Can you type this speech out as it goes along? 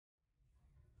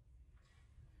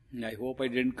I hope I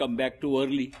didn't come back too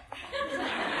early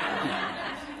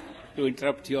to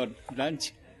interrupt your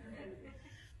lunch.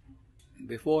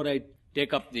 Before I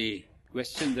take up the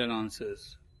questions and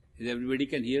answers, is everybody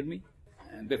can hear me?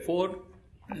 And before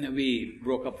we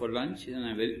broke up for lunch, and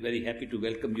I'm very, very happy to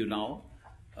welcome you now,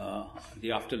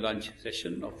 the after lunch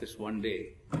session of this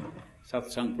one-day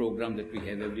satsang program that we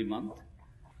have every month.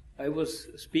 I was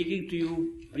speaking to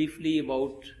you briefly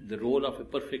about the role of a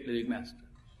perfect living master.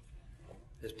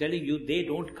 I was telling you they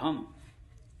don't come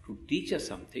to teach us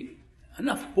something.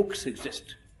 Enough books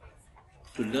exist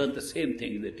to learn the same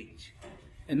thing they teach.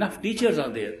 Enough teachers are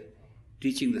there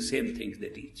teaching the same things they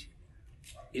teach.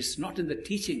 It's not in the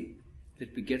teaching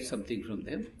that we get something from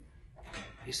them.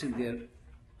 It's in their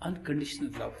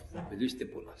unconditional love with which they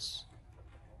pull us.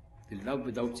 They love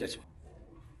without judgment.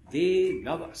 They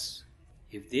love us.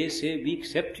 If they say, we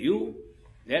accept you,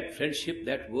 that friendship,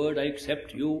 that word, I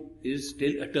accept you, is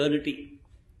still eternity.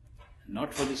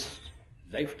 Not for this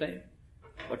lifetime,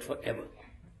 but forever.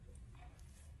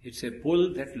 It's a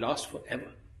pull that lasts forever.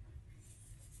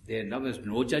 Their love has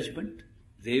no judgment.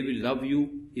 They will love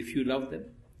you if you love them.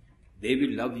 They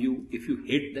will love you if you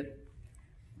hate them.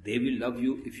 They will love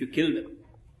you if you kill them.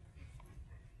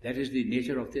 That is the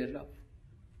nature of their love.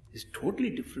 It's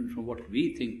totally different from what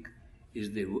we think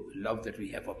is the love that we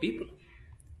have for people.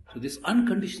 So this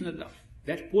unconditional love,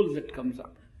 that pull that comes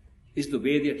up, is the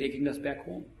way they are taking us back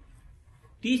home.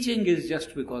 Teaching is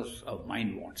just because our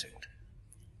mind wants it.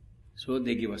 So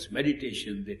they give us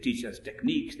meditation, they teach us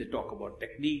techniques, they talk about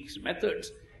techniques,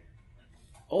 methods,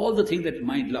 all the things that the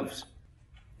mind loves.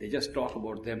 They just talk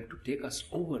about them to take us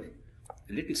over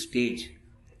a little stage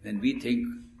when we think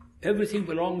everything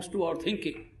belongs to our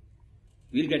thinking.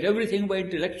 We'll get everything by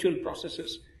intellectual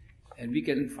processes and we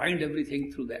can find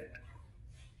everything through that.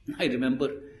 I remember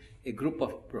a group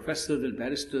of professors and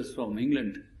barristers from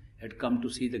England had come to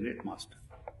see the great master.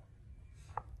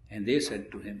 And they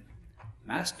said to him,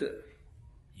 Master,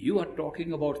 you are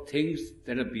talking about things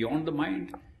that are beyond the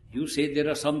mind. You say there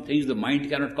are some things the mind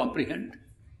cannot comprehend.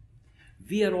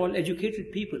 We are all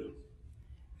educated people.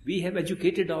 We have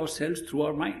educated ourselves through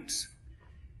our minds.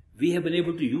 We have been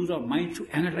able to use our minds to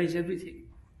analyze everything.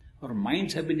 Our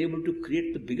minds have been able to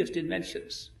create the biggest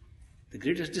inventions, the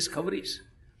greatest discoveries.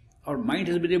 Our mind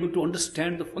has been able to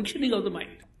understand the functioning of the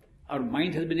mind. Our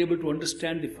mind has been able to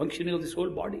understand the functioning of this whole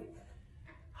body.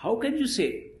 How can you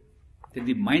say that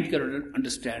the mind cannot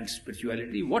understand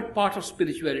spirituality? What part of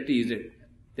spirituality is it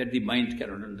that the mind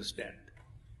cannot understand?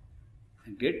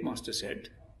 And Great Master said,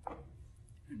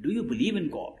 do you believe in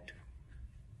God?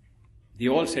 They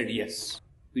all said, yes,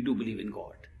 we do believe in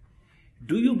God.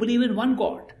 Do you believe in one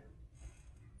God?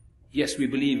 Yes, we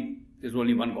believe there's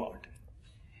only one God.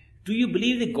 Do you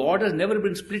believe that God has never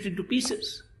been split into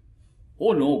pieces?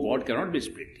 Oh no, God cannot be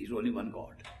split. He's only one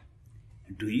God.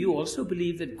 Do you also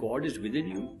believe that God is within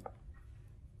you?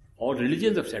 All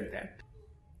religions have said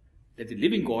that the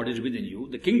living God is within you,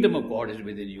 the kingdom of God is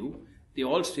within you. They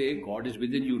all say God is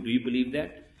within you. Do you believe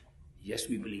that? Yes,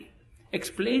 we believe.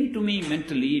 Explain to me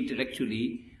mentally,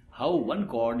 intellectually, how one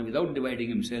God, without dividing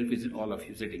himself, is in all of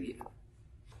you sitting here.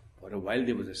 For a while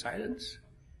there was a silence.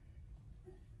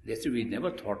 They said, we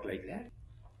never thought like that.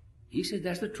 He said,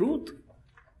 that's the truth.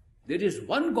 There is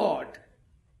one God,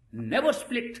 never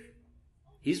split.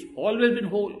 He's always been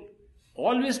whole,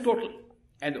 always total.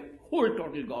 And the whole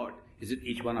total God is in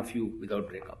each one of you without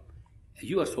breakup. And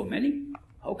you are so many.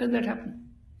 How can that happen?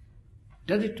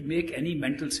 Does it make any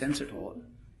mental sense at all?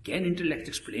 Can intellect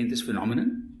explain this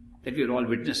phenomenon that we are all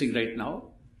witnessing right now?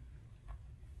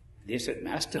 They said,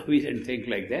 Master, we didn't think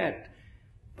like that.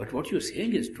 But what you're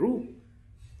saying is true.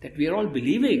 That we are all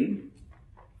believing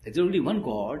that there's only one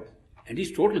God and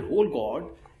He's total whole God,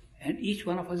 and each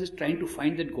one of us is trying to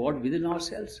find that God within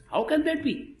ourselves. How can that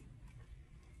be?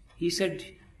 He said,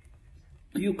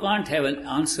 you can't have an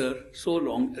answer so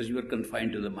long as you are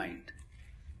confined to the mind.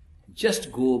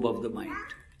 Just go above the mind.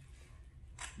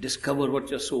 Discover what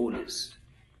your soul is.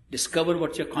 Discover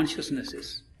what your consciousness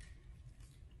is.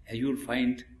 And you'll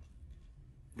find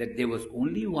that there was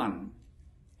only one,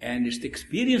 and it's the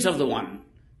experience of the one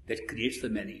that creates the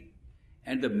many.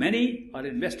 And the many are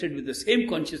invested with the same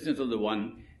consciousness of the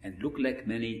one and look like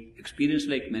many, experience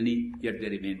like many, yet they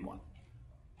remain one.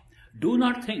 Do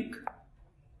not think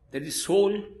that the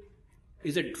soul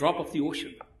is a drop of the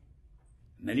ocean.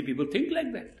 Many people think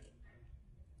like that.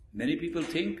 Many people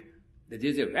think that there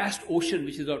is a vast ocean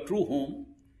which is our true home.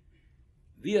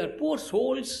 We are poor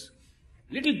souls,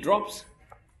 little drops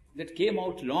that came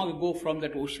out long ago from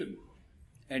that ocean,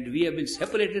 and we have been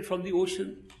separated from the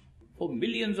ocean for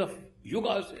millions of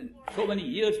yugas, and so many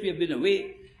years we have been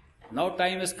away. Now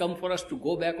time has come for us to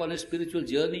go back on a spiritual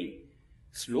journey.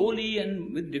 Slowly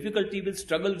and with difficulty, with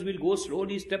struggles, we'll go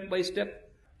slowly, step by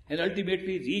step, and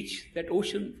ultimately reach that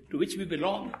ocean to which we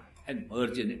belong and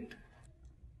merge in it.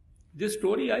 This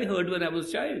story I heard when I was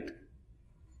a child.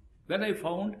 When I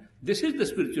found this is the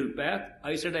spiritual path,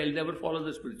 I said I'll never follow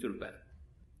the spiritual path.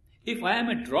 If I am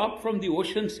a drop from the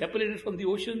ocean, separated from the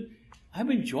ocean,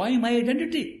 I'm enjoying my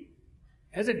identity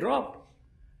as a drop.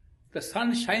 The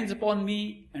sun shines upon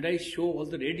me and I show all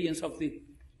the radiance of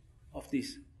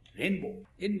this rainbow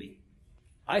in me.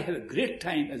 I have a great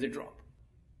time as a drop.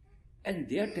 And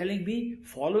they are telling me,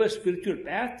 follow a spiritual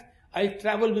path. I'll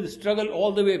travel with struggle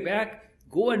all the way back,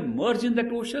 go and merge in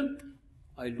that ocean.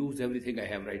 I lose everything I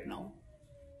have right now.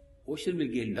 Ocean will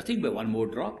gain nothing by one more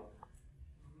drop.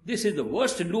 This is the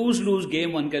worst lose-lose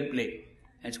game one can play.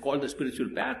 And it's called the spiritual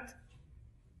path.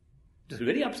 It is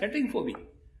very upsetting for me.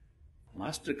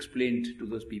 Master explained to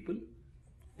those people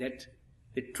that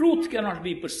the truth cannot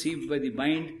be perceived by the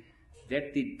mind,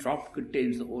 that the drop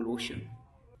contains the whole ocean.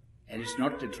 And it's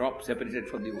not a drop separated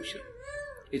from the ocean.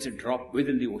 It's a drop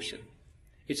within the ocean.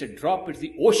 It's a drop, it's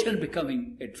the ocean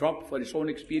becoming a drop for its own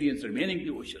experience, remaining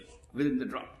the ocean within the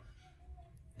drop.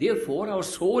 Therefore, our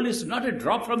soul is not a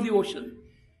drop from the ocean.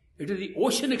 It is the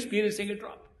ocean experiencing a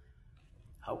drop.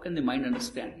 How can the mind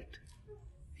understand it?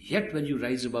 Yet when you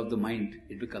rise above the mind,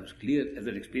 it becomes clear as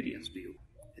an experience to you.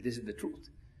 This is the truth.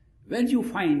 When you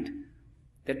find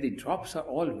that the drops are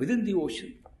all within the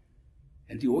ocean,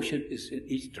 and the ocean is in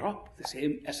each drop, the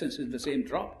same essence is the same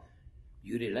drop,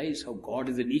 you realize how God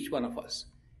is in each one of us,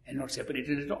 and not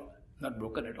separated at all, not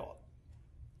broken at all.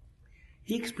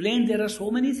 He explained there are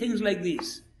so many things like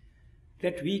these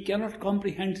that we cannot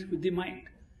comprehend with the mind,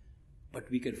 but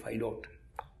we can find out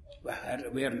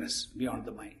awareness beyond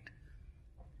the mind.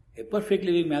 A perfect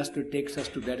living master takes us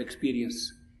to that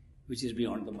experience which is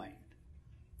beyond the mind.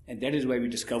 And that is why we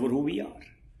discover who we are.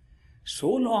 So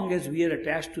long as we are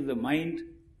attached to the mind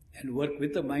and work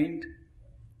with the mind,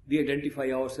 we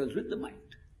identify ourselves with the mind.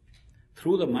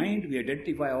 Through the mind, we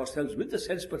identify ourselves with the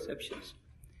sense perceptions.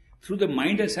 Through the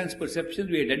mind and sense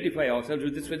perceptions, we identify ourselves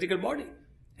with this physical body.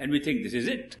 And we think this is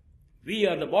it. We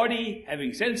are the body,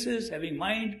 having senses, having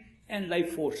mind, and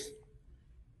life force.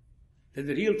 Then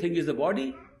the real thing is the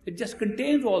body. It just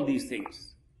contains all these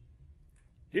things.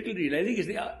 Little realizing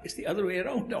it's the other way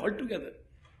around altogether.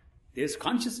 There's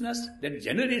consciousness that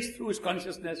generates through its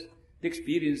consciousness the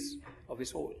experience of a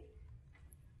soul.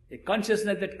 A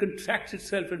consciousness that contracts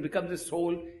itself and becomes a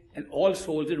soul, and all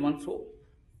souls in one soul.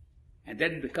 And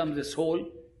then becomes a soul,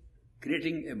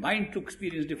 creating a mind to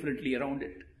experience differently around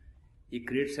it. He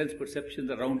creates sense perceptions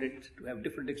around it to have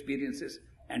different experiences,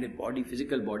 and a body,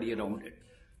 physical body around it.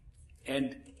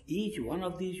 And each one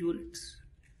of these units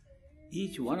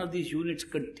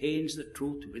contains the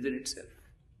truth within itself,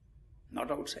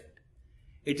 not outside.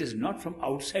 It is not from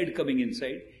outside coming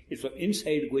inside, it's from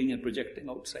inside going and projecting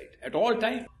outside, at all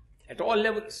times, at all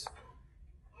levels.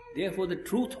 Therefore the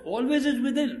truth always is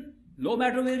within, no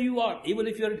matter where you are, even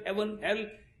if you are in heaven, hell,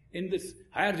 in this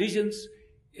higher regions,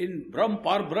 in Brahm,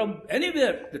 Par Brahm,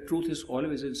 anywhere, the truth is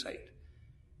always inside.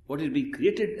 What is being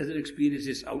created as an experience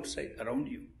is outside, around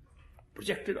you,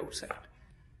 projected outside.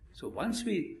 So once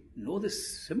we know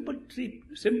this simple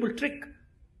trick,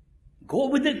 go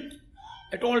within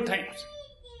at all times.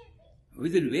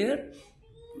 Within where?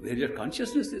 Where your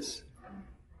consciousness is,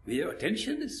 where your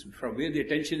attention is, from where the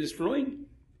attention is flowing.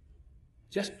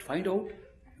 Just find out,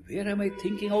 where am I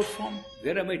thinking out from?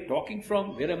 Where am I talking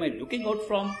from? Where am I looking out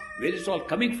from? Where is it all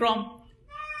coming from?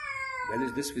 Whether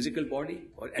it's this physical body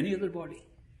or any other body,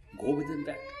 go within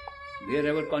that,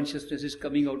 wherever consciousness is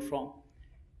coming out from.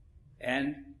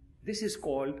 And this is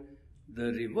called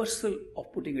the reversal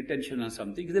of putting attention on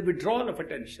something, the withdrawal of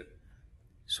attention.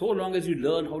 So long as you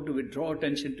learn how to withdraw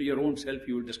attention to your own self,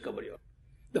 you will discover your.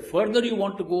 The further you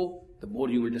want to go, the more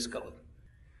you will discover.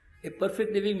 A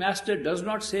perfect living master does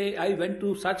not say, I went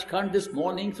to Sachkhand this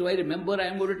morning, so I remember I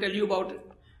am going to tell you about it.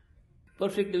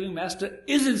 Perfect living master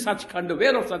is in Sachkhand,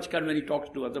 aware of Sachkhand when he talks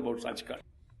to us about Sachkhand.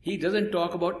 He doesn't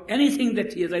talk about anything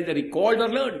that he has either recalled or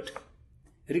learned.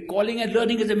 Recalling and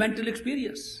learning is a mental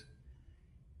experience.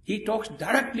 He talks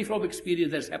directly from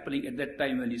experience that's happening at that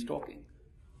time when he's talking.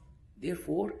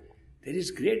 Therefore, there is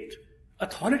great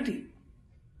authority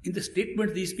in the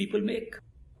statements these people make.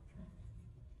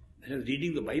 When I was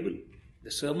reading the Bible,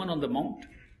 the Sermon on the Mount,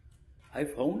 I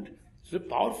found it's a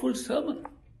powerful sermon,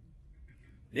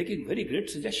 making very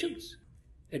great suggestions.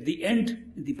 At the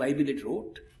end, in the Bible it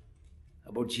wrote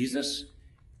about Jesus,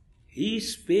 he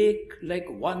spake like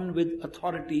one with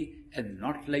authority and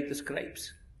not like the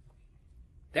scribes.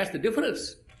 That's the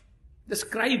difference. The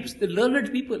scribes, the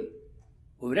learned people,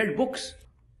 who read books.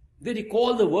 They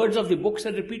recall the words of the books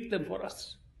and repeat them for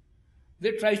us.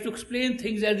 They try to explain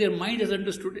things as their mind has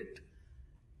understood it.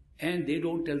 And they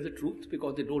don't tell the truth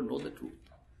because they don't know the truth.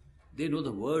 They know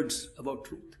the words about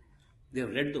truth. They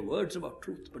have read the words about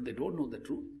truth, but they don't know the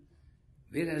truth.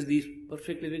 Whereas these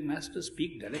perfect living masters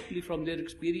speak directly from their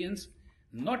experience,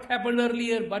 not happened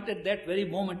earlier, but at that very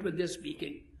moment when they're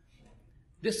speaking.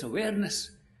 This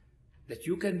awareness that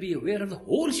you can be aware of the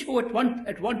whole show at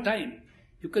one time.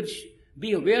 You can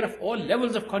be aware of all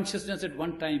levels of consciousness at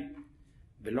one time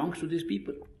belongs to these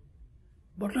people.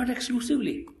 But not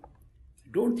exclusively.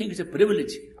 Don't think it's a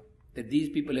privilege that these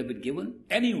people have been given.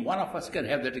 Any one of us can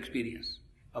have that experience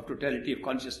of totality of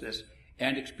consciousness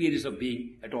and experience of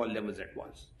being at all levels at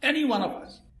once. Any one of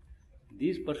us.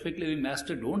 These perfect living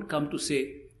masters don't come to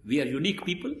say, we are unique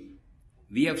people,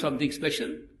 we have something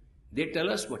special. They tell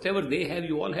us whatever they have,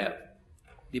 you all have.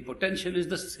 The potential is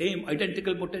the same,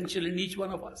 identical potential in each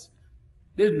one of us.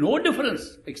 There is no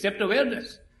difference except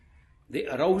awareness. They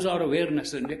arouse our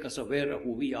awareness and make us aware of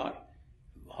who we are,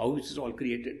 how it is all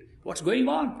created, what's going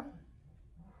on.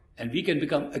 And we can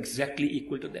become exactly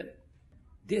equal to them.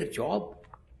 Their job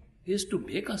is to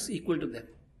make us equal to them.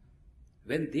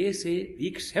 When they say, we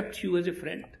accept you as a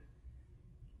friend,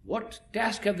 what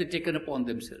task have they taken upon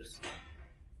themselves?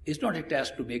 It's not a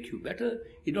task to make you better.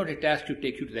 It's not a task to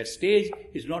take you to that stage.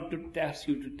 It's not a task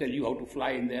to tell you how to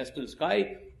fly in the astral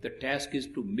sky. The task is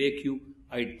to make you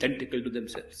identical to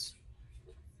themselves.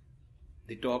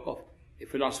 They talk of a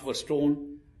philosopher's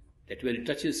stone that when it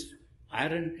touches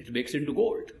iron, it makes it into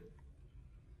gold.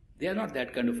 They are not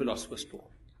that kind of philosopher's stone.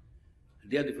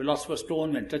 They are the philosopher's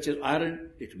stone. When it touches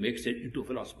iron, it makes it into a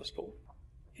philosopher's stone,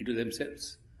 into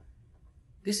themselves.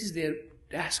 This is their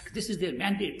task. This is their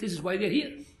mandate. This is why they are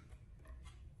here.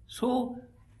 So,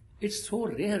 it's so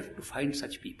rare to find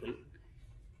such people.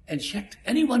 And yet,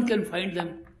 anyone can find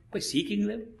them by seeking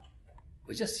them.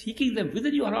 By just seeking them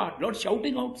within your heart, not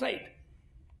shouting outside.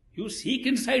 You seek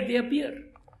inside, they appear.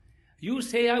 You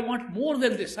say, I want more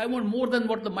than this. I want more than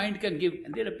what the mind can give.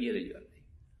 And they appear in your life.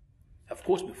 Of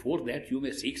course, before that, you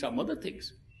may seek some other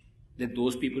things. Then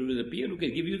those people will appear who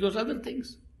can give you those other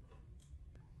things.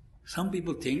 Some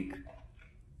people think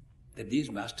that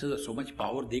these masters have so much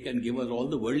power, they can give us all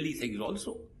the worldly things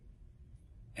also.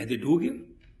 And they do give.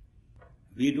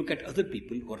 We look at other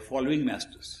people who are following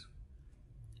masters.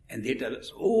 And they tell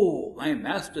us, oh, my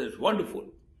master is wonderful.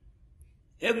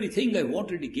 Everything I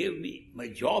wanted he gave me. My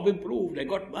job improved, I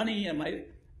got money, and my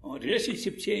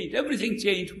relationship changed. Everything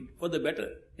changed for the better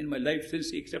in my life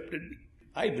since he accepted me.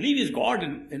 I believe he's God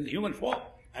in human form.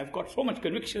 I've got so much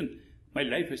conviction, my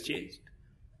life has changed.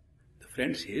 The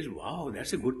friend says, wow,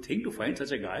 that's a good thing to find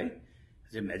such a guy,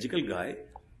 such a magical guy,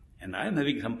 and I'm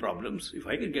having some problems. If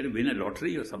I can win a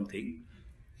lottery or something,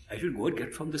 I should go and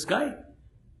get from this guy.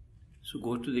 So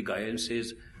goes to the guy and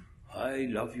says, I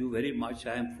love you very much.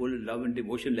 I am full of love and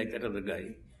devotion like that other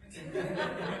guy.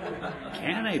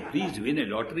 Can I please win a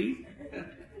lottery?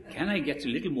 Can I get a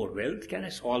little more wealth? Can I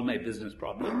solve my business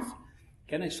problems?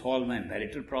 Can I solve my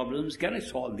marital problems? Can I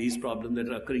solve these problems that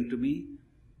are occurring to me?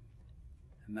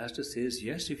 The master says,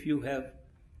 yes, if you have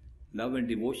love and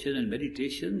devotion and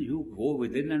meditation, you go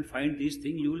within and find these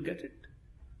things, you will get it.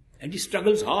 And he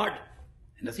struggles hard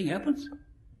and nothing happens.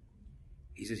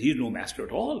 He says, he is no master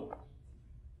at all.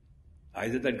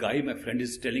 Either that guy, my friend,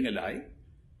 is telling a lie,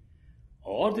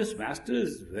 or this master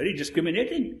is very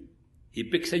discriminating. He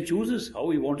picks and chooses how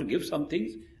he wants to give some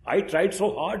things. I tried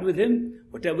so hard with him,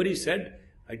 whatever he said,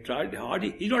 I tried hard.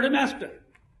 He's not a master.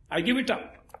 I give it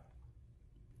up.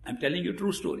 I'm telling you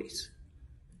true stories.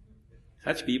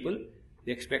 Such people,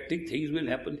 they're expecting things will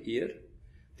happen here.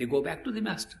 They go back to the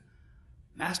master.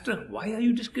 Master, why are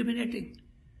you discriminating?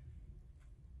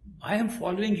 I am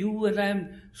following you and I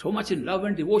am so much in love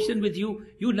and devotion with you.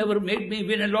 You never made me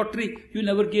win a lottery. You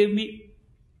never gave me.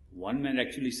 One man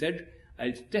actually said,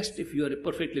 I'll test if you are a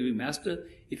perfect living master,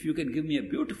 if you can give me a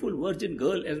beautiful virgin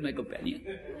girl as my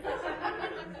companion.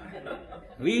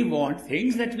 We want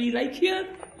things that we like here.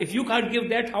 If you can't give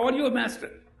that, how are you a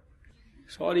master?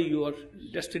 Sorry, you are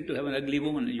destined to have an ugly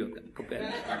woman in your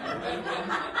companion.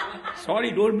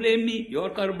 Sorry, don't blame me, your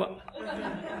karma.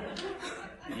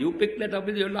 You picked that up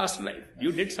in your last life.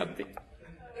 You did something.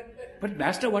 But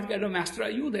master, what kind of master are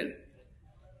you then?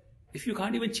 If you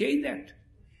can't even change that.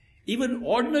 Even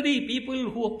ordinary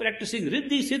people who are practicing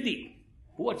Riddhi Siddhi,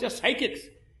 who are just psychics,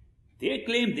 they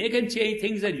claim they can change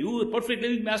things and you, a perfect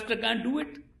living master, can't do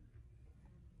it.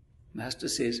 Master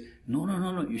says,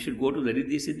 no, you should go to the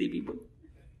Riddhi Siddhi people.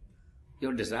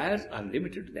 Your desires are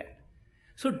limited to that.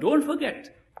 So don't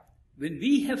forget, when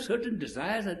we have certain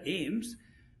desires and aims,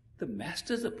 the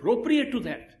master is appropriate to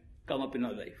that. come up in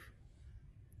our life.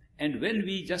 And when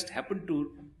we just happen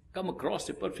to come across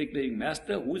a perfect living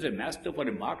master who is a master for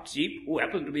a marked sheep who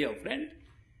happens to be our friend,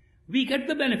 we get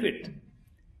the benefit.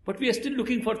 But we are still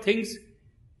looking for things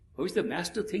for which the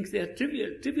master thinks they are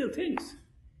trivial things.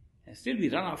 And still we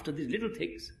run after these little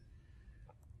things.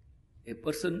 A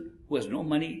person who has no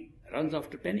money runs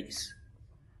after pennies.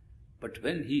 But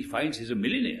when he finds he's a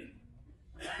millionaire,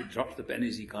 he drops the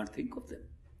pennies, he can't think of them.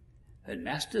 When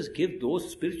masters give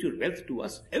those spiritual wealth to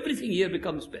us, everything here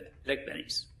becomes like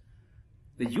pennies.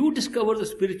 When you discover the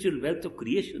spiritual wealth of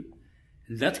creation,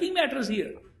 nothing matters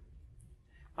here.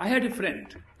 I had a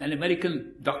friend, an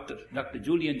American doctor, Dr.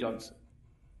 Julian Johnson,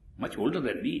 much older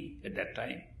than me at that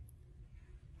time.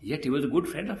 Yet he was a good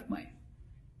friend of mine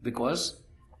because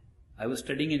I was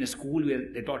studying in a school where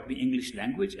they taught me English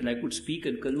language and I could speak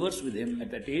and converse with him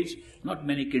at that age. Not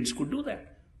many kids could do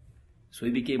that. So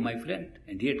he became my friend,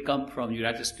 and he had come from the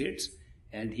United States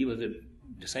and he was a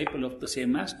disciple of the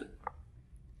same master.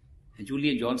 And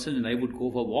Julian Johnson and I would go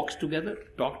for walks together,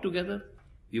 talk together.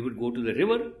 We would go to the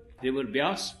river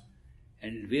Byas,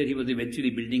 and where he was eventually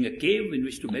building a cave in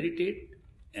which to meditate.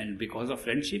 And because of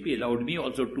friendship, he allowed me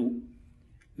also to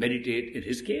meditate in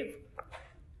his cave.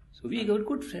 So we were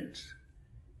good friends.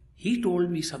 He told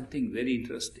me something very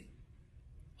interesting.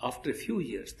 After a few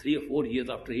years, 3 or 4 years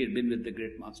after he had been with the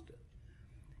great master,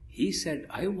 he said,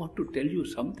 I want to tell you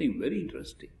something very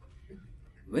interesting.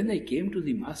 When I came to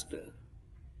the master,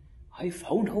 I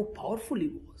found how powerful he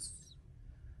was.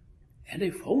 And I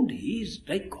found he is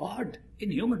like God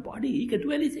in human body. He can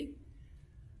do anything.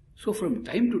 So from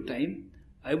time to time,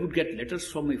 I would get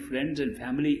letters from my friends and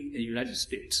family in the United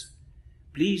States.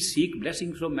 Please seek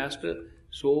blessings from Master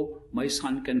so my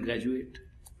son can graduate.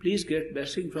 Please get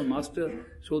blessing from Master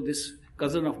so this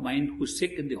cousin of mine who's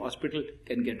sick in the hospital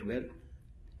can get well.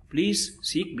 Please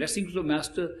seek blessings from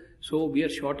Master so we are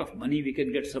short of money, we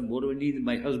can get some more money,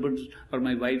 my husband's or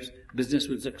my wife's business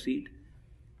will succeed.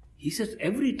 He says,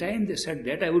 every time they said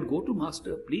that, I would go to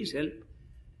Master, please help.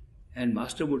 And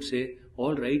Master would say,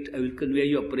 all right, I will convey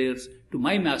your prayers to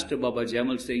my master, Baba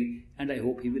Jamal Singh, and I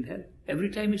hope he will help. Every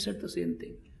time he said the same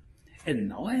thing. And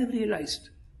now I have realized,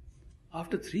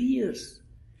 after 3 years,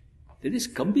 that this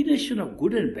combination of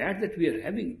good and bad that we are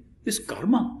having, this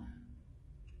karma,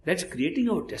 that's creating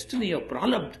our destiny, our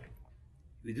pralabdha,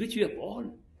 with which we are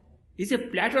born, is a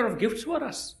platter of gifts for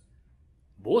us.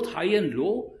 Both high and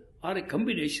low are a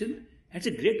combination, and it's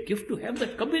a great gift to have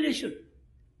that combination.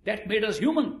 That made us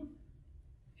human.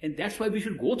 And that's why we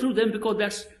should go through them, because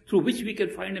that's through which we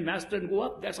can find a master and go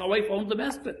up. That's how I found the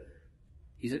master.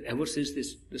 He said, ever since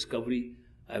this discovery,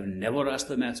 I have never asked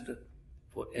the master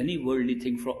for any worldly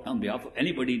thing on behalf of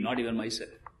anybody, not even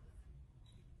myself.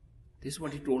 This is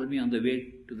what he told me on the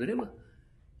way to the river.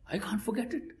 I can't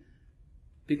forget it.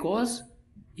 Because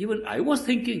even I was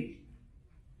thinking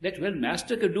that when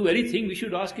master can do anything, we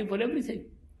should ask him for everything.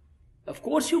 Of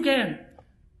course you can.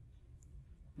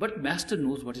 But master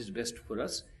knows what is best for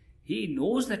us. He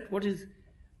knows that what is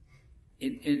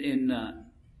in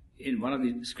one of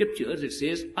the scriptures, it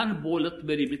says, Anbolat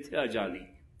meri mithya jali.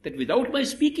 That without my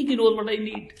speaking, he knows what I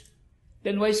need.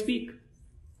 Then why speak?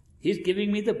 He is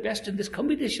giving me the best in this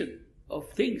combination of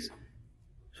things,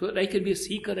 so that I can be a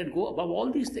seeker and go above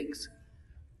all these things.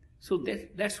 So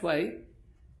that's why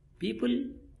people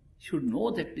should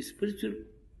know that the spiritual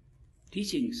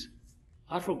teachings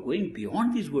are for going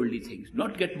beyond these worldly things,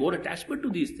 not get more attachment to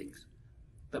these things.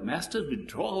 The masters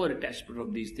withdraw our attachment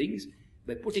from these things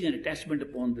by putting an attachment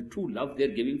upon the true love they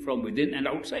are giving from within and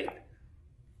outside.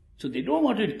 So they don't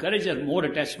want to encourage us more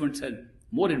attachments and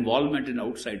more involvement in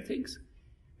outside things.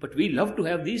 But we love to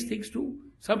have these things too.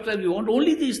 Sometimes we want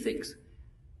only these things.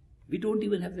 We don't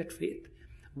even have that faith.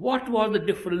 What was the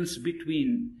difference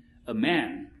between a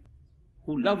man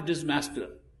who loved his master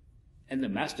and the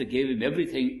master gave him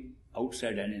everything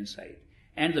outside and inside,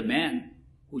 and the man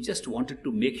who just wanted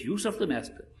to make use of the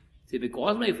master? Say,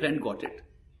 because my friend got it,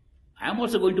 I am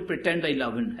also going to pretend I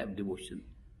love and have devotion.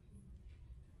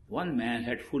 One man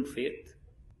had full faith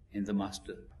in the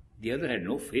master. The other had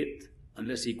no faith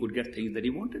unless he could get things that he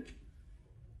wanted.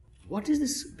 What is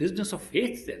this business of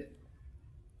faith then?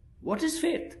 What is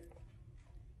faith?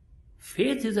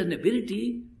 Faith is an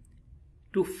ability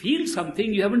to feel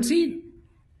something you haven't seen.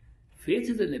 Faith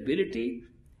is an ability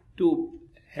to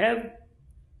have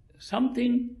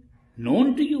something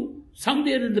known to you,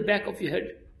 somewhere in the back of your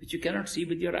head, which you cannot see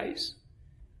with your eyes.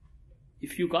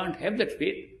 If you can't have that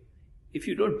faith, if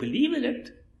you don't believe in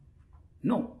it,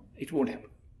 no, it won't happen.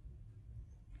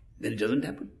 Then it doesn't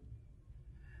happen.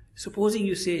 Supposing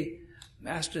you say,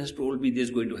 Master has told me this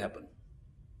is going to happen,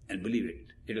 and believe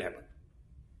it, it will happen.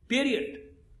 Period.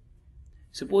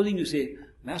 Supposing you say,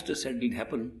 Master said it'll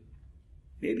happen.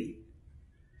 Maybe.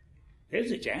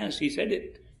 There's a chance he said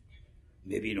it.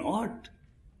 Maybe not.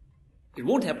 It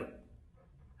won't happen.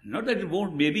 Not that it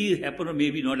won't maybe happen or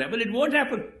maybe not happen. It won't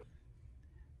happen.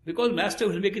 Because Master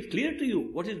will make it clear to you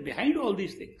what is behind all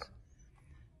these things.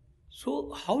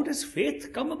 So how does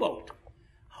faith come about?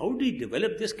 How do you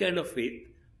develop this kind of faith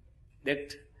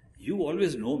that you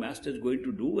always know Master is going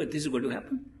to do and this is going to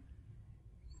happen?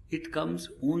 It comes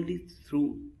only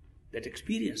through that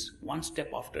experience, one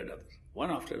step after another,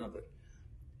 one after another.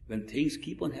 When things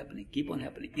keep on happening,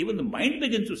 even the mind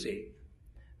begins to say,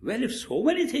 well, if so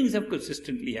many things have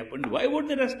consistently happened, why would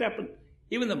the rest happen?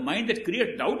 Even the mind that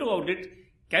creates doubt about it,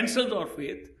 cancels our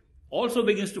faith, also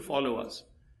begins to follow us.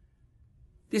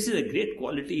 This is a great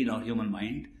quality in our human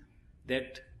mind,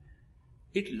 that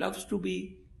it loves to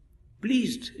be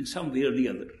pleased in some way or the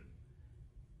other.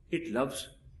 It loves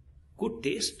good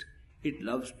taste, it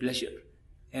loves pleasure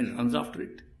and runs after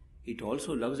it. It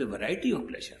also loves a variety of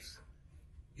pleasures.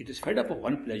 It is fed up of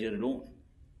one pleasure alone.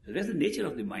 So that's the nature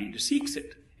of the mind, it seeks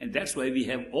it. And that's why we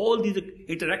have all these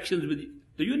interactions with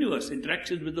the universe,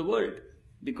 interactions with the world,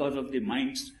 because of the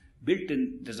mind's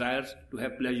built-in desires to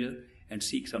have pleasure and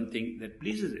seek something that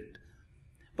pleases it.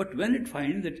 But when it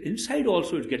finds that inside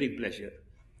also it's getting pleasure,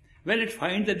 when it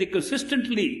finds that they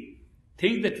consistently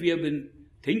think that we have been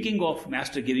thinking of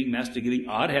Master giving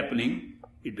are happening,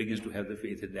 it begins to have the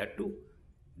faith in that too.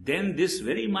 Then this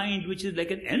very mind, which is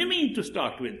like an enemy to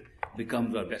start with,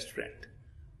 becomes our best friend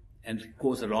and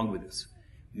goes along with us,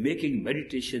 making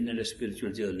meditation and a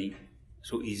spiritual journey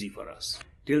so easy for us.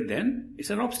 Till then, it's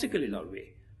an obstacle in our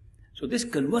way. So this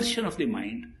conversion of the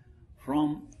mind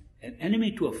from an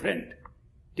enemy to a friend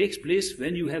takes place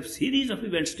when you have series of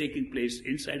events taking place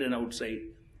inside and outside,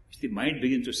 which the mind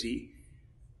begins to see,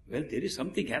 well, there is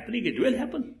something happening, it will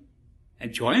happen,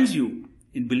 and joins you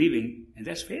in believing, and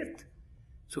that's faith.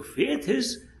 So faith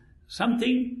is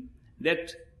something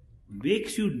that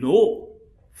makes you know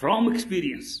from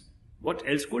experience what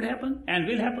else could happen and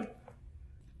will happen.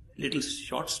 Little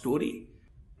short story.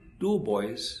 Two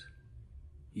boys,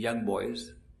 young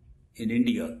boys in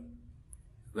India,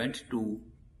 went to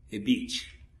a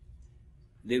beach.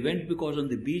 They went because on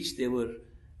the beach there were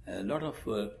a lot of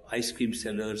ice cream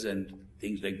sellers and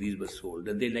things like these were sold,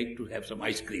 and they liked to have some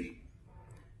ice cream.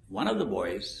 One of the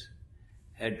boys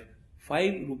had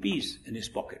 5 rupees in his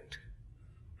pocket.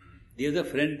 The other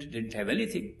friend didn't have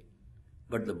anything.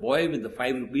 But the boy with the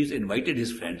 5 rupees invited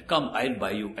his friend, come, I'll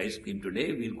buy you ice cream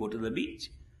today, we'll go to the beach.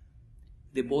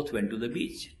 They both went to the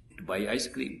beach to buy ice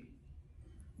cream.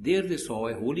 There they saw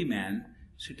a holy man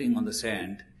sitting on the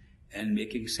sand and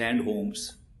making sand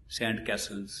homes, sand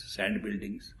castles, sand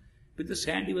buildings. With the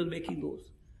sand he was making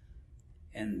those.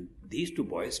 And these 2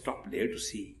 boys stopped there to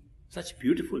see such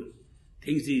beautiful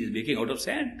things he is making out of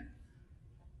sand.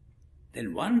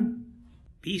 Then one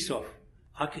piece of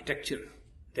architecture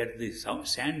that the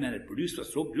sandman had produced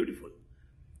was so beautiful.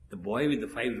 The boy with the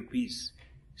 5 rupees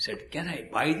said, can I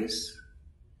buy this?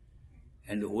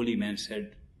 And the holy man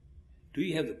said, do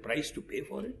you have the price to pay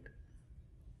for it?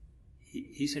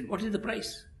 He said, what is the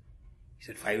price? He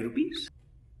said, 5 rupees.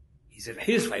 He said,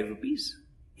 here's 5 rupees.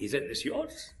 He said, it's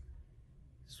yours.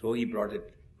 So he brought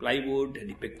it plywood and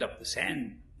he picked up the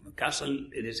sand castle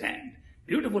in his hand.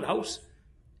 Beautiful house.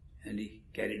 And he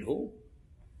carried home.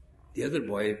 The other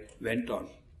boy went on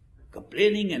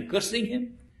complaining and cursing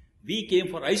him. We came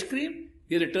for ice cream.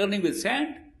 We are returning with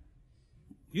sand.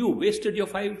 You wasted your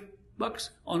 $5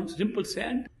 on simple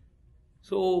sand.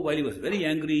 So while he was very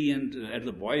angry and at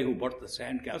the boy who bought the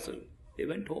sand castle, they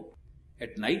went home.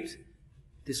 At night,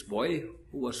 this boy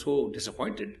who was so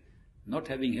disappointed, not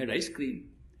having had ice cream,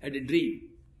 had a dream.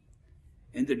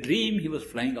 In the dream, he was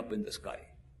flying up in the sky.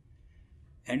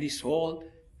 And he saw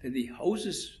that the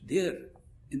houses there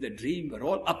in the dream were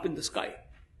all up in the sky.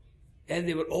 And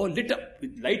they were all lit up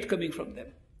with light coming from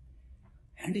them.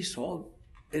 And he saw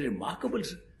a remarkable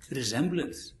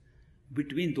resemblance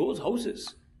between those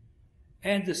houses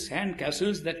and the sand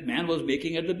castles that man was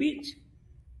making at the beach.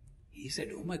 He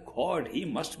said, oh my God, he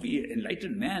must be an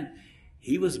enlightened man.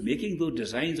 He was making those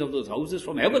designs of those houses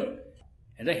from heaven.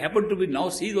 And I happened to now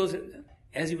see those.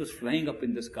 As he was flying up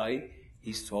in the sky,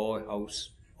 he saw a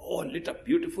house all lit up,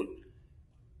 beautiful,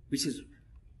 which is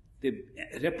the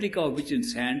replica of which in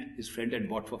sand his friend had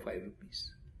bought for 5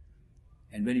 rupees.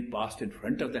 And when he passed in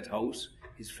front of that house,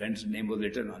 his friend's name was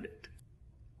written on it.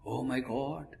 Oh my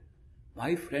God,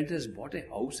 my friend has bought a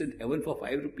house in heaven for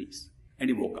 5 rupees. And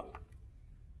he woke up.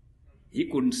 He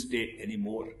couldn't stay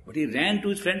anymore, but he ran to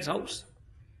his friend's house.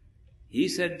 He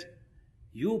said,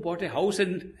 you bought a house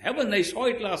in heaven, I saw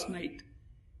it last night.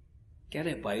 Can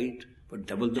I buy it but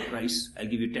double the price, I'll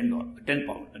give you 10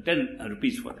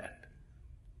 rupees for that.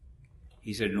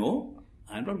 He said, no,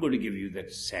 I'm not going to give you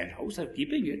that sad house, I'm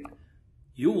keeping it.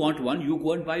 You want one, you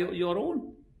go and buy your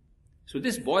own. So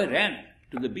this boy ran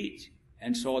to the beach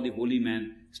and saw the holy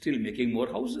man still making more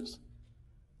houses.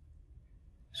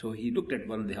 So he looked at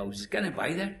one of the houses, can I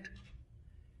buy that?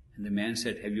 And the man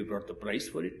said, have you brought the price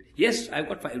for it? Yes, I've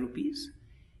got 5 rupees.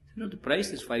 He said, no, the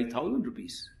price is 5,000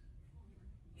 rupees.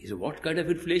 He said, what kind of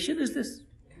inflation is this?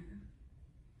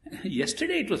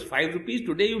 Yesterday it was 5 rupees,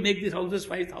 today you make these houses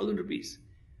 5,000 rupees.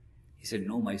 He said,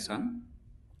 no, my son,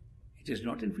 it is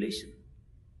not inflation.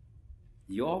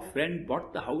 Your friend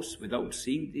bought the house without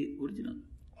seeing the original.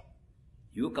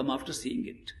 You come after seeing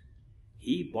it.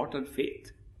 He bought on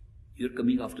faith. You're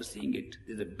coming after seeing it.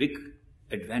 There's a big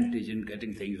advantage in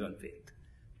getting things on faith.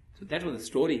 So that was the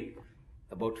story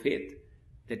about faith.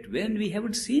 That when we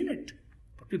haven't seen it,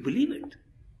 but we believe it.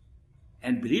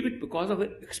 And believe it because of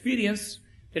an experience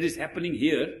that is happening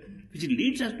here, which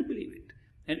leads us to believe it.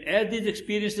 And as these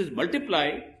experiences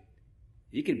multiply,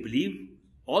 we can believe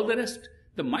all the rest.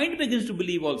 The mind begins to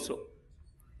believe also.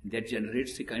 That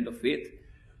generates the kind of faith.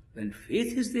 When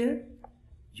faith is there,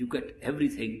 you get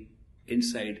everything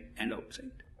inside and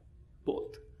outside.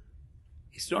 Both.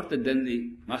 It's not that then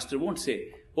the master won't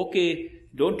say, okay,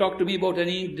 don't talk to me about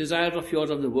any desires of yours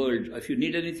of the world. If you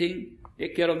need anything,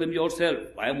 take care of them yourself.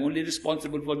 I am only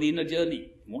responsible for the inner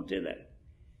journey. He won't say that.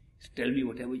 Just tell me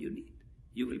whatever you need.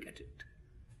 You will get it.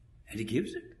 And he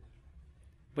gives it.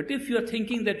 But if you are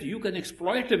thinking that you can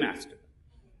exploit the master,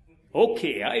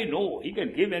 okay, I know, he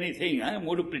can give anything. I am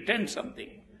going to pretend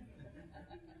something.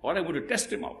 Or I'm going to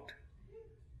test him out.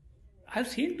 I've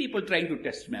seen people trying to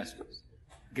test masters.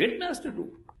 Great master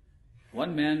too.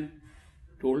 One man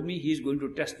told me he's going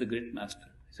to test the great master.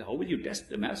 I said, how will you test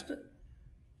the master?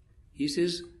 He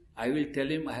says, I will tell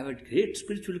him I have had great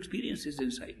spiritual experiences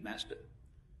inside, master.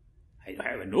 I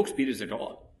have no experience at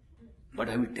all. But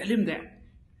I will tell him that.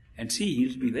 And see,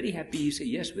 he'll be very happy. He say,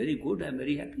 yes, very good, I'm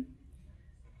very happy.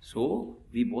 So,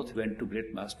 we both went to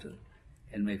great master.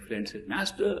 And my friend said,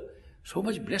 master, so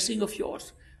much blessing of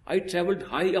yours. I travelled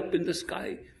high up in the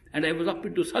sky. And I was up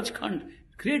into Sachkhand.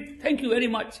 Great, thank you very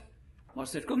much.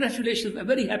 Master said, congratulations, I'm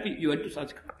very happy you went to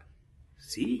Sachkhand.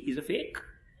 See, he's a fake.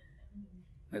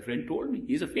 My friend told me,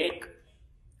 he's a fake.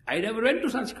 I never went to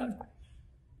Sachkhand.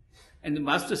 And the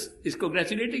master is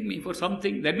congratulating me for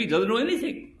something that he doesn't know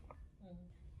anything.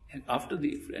 And after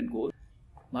the friend goes,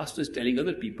 master is telling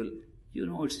other people, you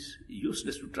know, it's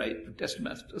useless to try to test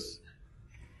masters.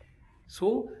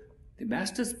 So, the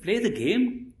masters play the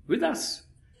game with us.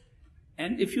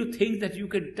 And if you think that you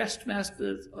can test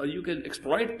masters or you can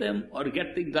exploit them or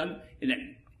get things done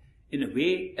in a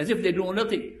way as if they know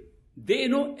nothing, they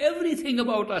know everything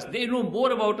about us. They know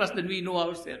more about us than we know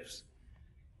ourselves.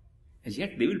 And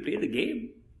yet they will play the game.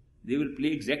 They will play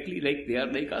exactly like they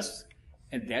are like us.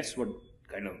 And that's what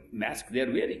kind of mask they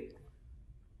are wearing.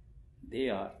 They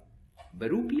are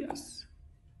Barupias.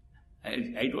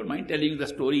 I don't mind telling you the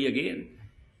story again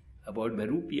about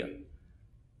Barupia.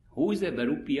 Who is a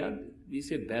Barupia? We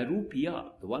say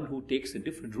Barupia, the one who takes a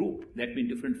different roop, that means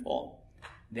different form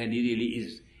than he really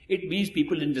is. It means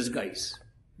people in disguise,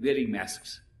 wearing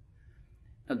masks.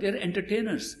 Now there are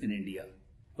entertainers in India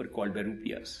who are called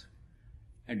Barupias.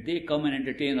 And they come and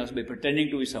entertain us by pretending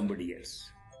to be somebody else.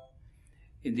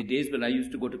 In the days when I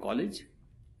used to go to college,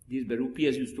 these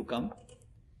Barupias used to come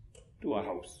to our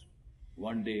house.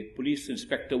 One day, police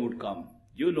inspector would come.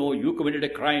 You know, you committed a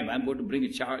crime. I'm going to bring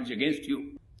a charge against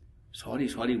you. Sorry,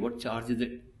 what charge is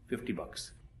it? 50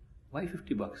 bucks. Why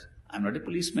 50 bucks? I'm not a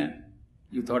policeman.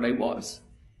 You thought I was.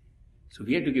 So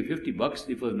we had to give 50 bucks.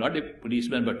 If he was not a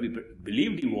policeman, but we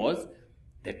believed he was,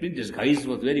 that means disguise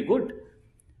was very good.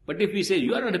 But if we say,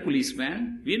 you are not a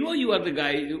policeman, we know you are the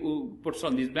guy who puts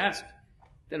on these masks,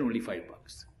 then only 5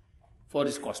 bucks for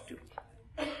his costume.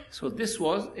 So this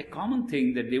was a common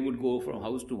thing that they would go from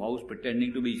house to house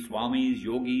pretending to be swamis,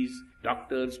 yogis,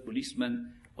 doctors,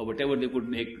 policemen, or whatever they could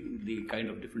make, the kind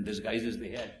of different disguises they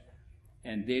had.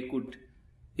 And they could,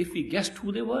 if we guessed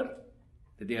who they were,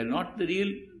 that they are not the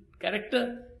real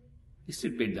character, we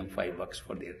still paid them 5 bucks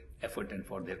for their effort and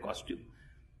for their costume.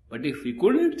 But if we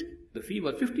couldn't, the fee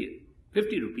was 50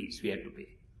 rupees we had to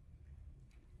pay.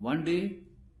 One day,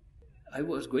 I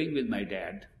was going with my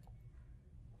dad.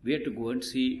 We had to go and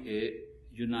see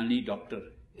a Unani doctor,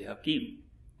 a Hakim.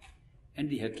 And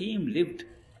the Hakim lived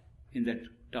in that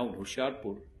town,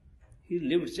 Hoshiarpur. He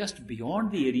lived just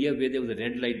beyond the area where there was a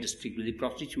red light district where the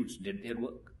prostitutes did their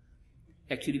work.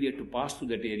 Actually, we had to pass through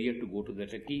that area to go to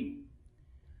that Hakim.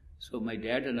 So my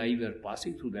dad and I were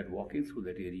passing through that, walking through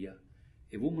that area.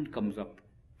 A woman comes up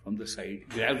from the side,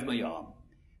 grabs my arm.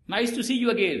 Nice to see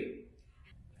you again.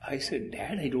 I said,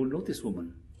 Dad, I don't know this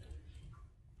woman.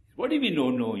 What do you mean,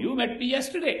 don't know? You met me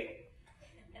yesterday.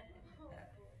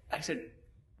 I said,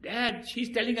 Dad, she's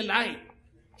telling a lie.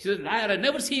 She's a liar, I've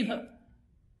never seen her.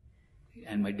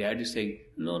 And my dad is saying,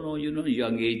 no,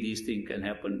 young age, these things can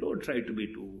happen. Don't try to be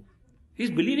too. He's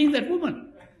believing that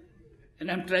woman. And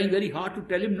I'm trying very hard to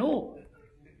tell him no.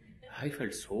 I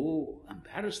felt so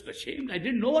embarrassed, ashamed. I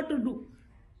didn't know what to do.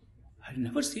 I'd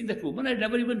never seen that woman. I'd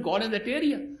never even gone in that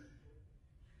area.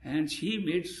 And she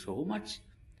made so much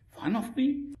fun of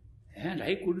me. And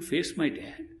I couldn't face my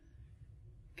dad.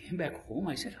 Came back home.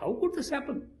 I said, how could this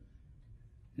happen?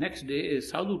 Next day, a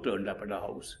sadhu turned up at our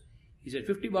house. He said,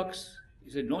 $50.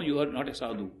 He said, no, you are not a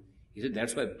sadhu. He said,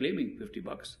 that's why I'm claiming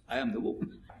 $50. I am the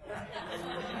woman.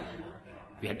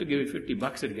 We had to give him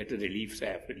 $50 and get a relief,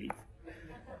 staff relief.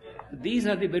 These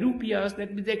are the Barupiyas,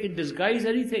 that means they can disguise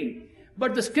anything.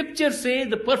 But the scriptures say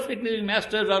the perfect living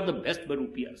masters are the best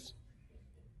Barupiyas.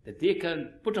 That they can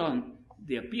put on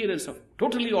the appearance of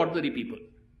totally ordinary people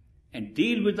and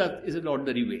deal with us in an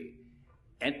ordinary way.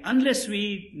 And unless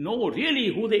we know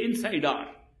really who the inside are,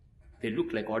 they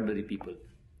look like ordinary people.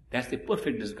 That's the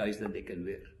perfect disguise that they can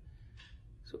wear.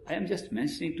 So I am just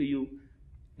mentioning to you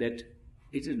that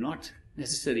it is not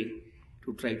necessary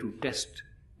to try to test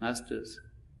masters.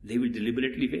 They will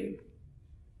deliberately fail.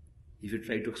 If you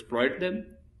try to exploit them,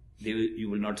 you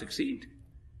will not succeed.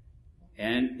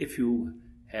 And if you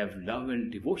have love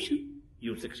and devotion,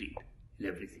 you will succeed in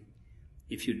everything.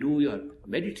 If you do your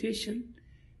meditation,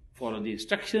 follow the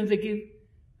instructions they give,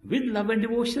 with love and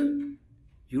devotion,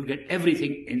 you'll get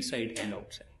everything inside and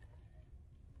outside.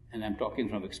 And I'm talking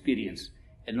from experience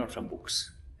and not from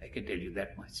books. I can tell you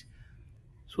that much.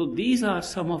 So these are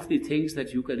some of the things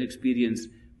that you can experience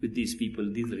with these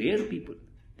people, these rare people.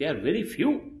 They are very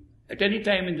few at any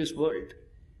time in this world.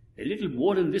 A little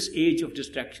more in this age of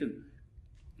distraction.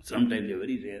 Sometimes they're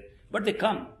very rare. But they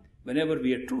come whenever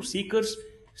we are true seekers,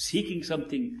 seeking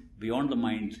something beyond the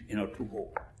mind in our true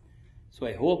hope. So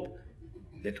I hope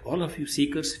that all of you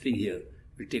seekers sitting here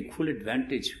will take full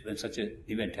advantage when such an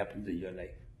event happens in your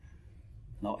life.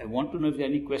 Now I want to know if there are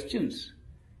any questions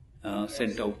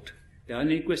sent out. There are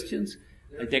any questions?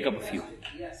 I'll take up a few.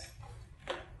 Yes.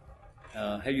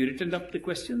 Have you written up the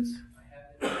questions?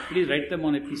 Please write them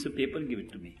on a piece of paper and give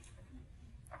it to me.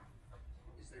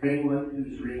 Is there anyone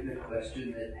who's written a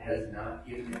question that has not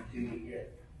given it to me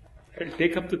yet? I'll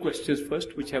take up the questions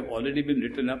first, which have already been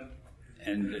written up,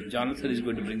 and Jonathan is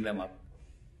going to bring them up.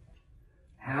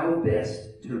 How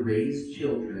best to raise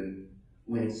children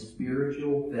when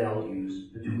spiritual values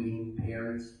between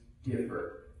parents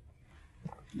differ?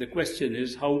 The question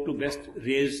is how to best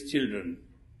raise children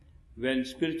when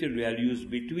spiritual values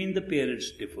between the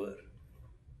parents differ.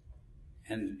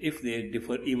 And if they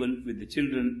differ even with the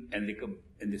children and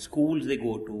the schools they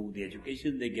go to, the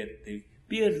education they get, the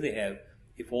peers they have,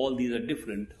 if all these are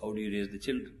different, how do you raise the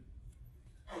children?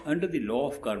 Under the law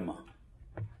of karma,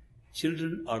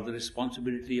 children are the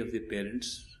responsibility of the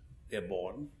parents. They are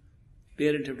born.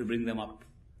 Parents have to bring them up.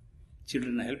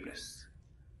 Children are helpless.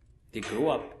 They grow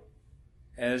up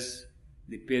as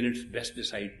the parents best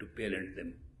decide to parent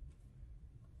them.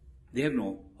 They have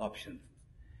no option.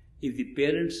 If the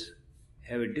parents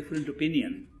have a different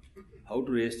opinion how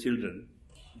to raise children,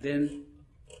 then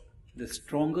the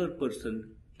stronger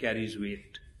person carries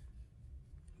weight,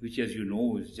 which, as you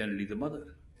know, is generally the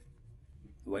mother.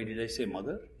 Why did I say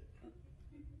mother?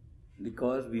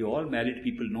 Because we all married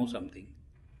people know something.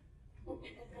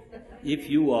 If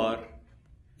you are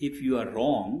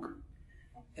wrong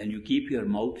and you keep your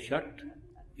mouth shut,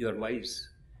 you are wise.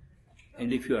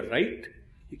 And if you are right,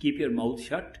 you keep your mouth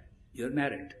shut, you are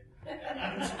married.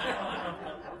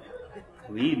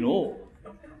 We know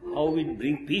how we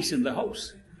bring peace in the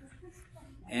house.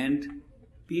 And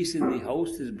peace in the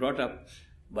house is brought up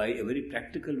by a very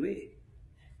practical way.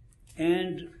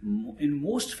 And in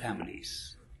most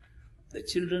families, the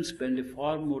children spend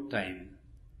far more time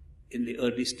in the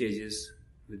early stages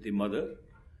with the mother,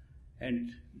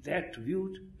 and that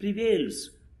view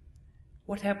prevails.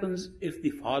 What happens if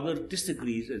the father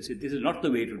disagrees and says, this is not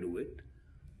the way to do it?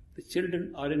 The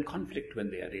children are in conflict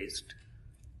when they are raised,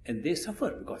 and they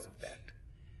suffer because of that.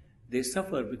 They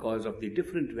suffer because of the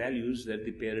different values that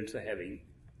the parents are having.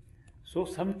 So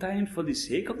sometimes, for the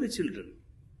sake of the children,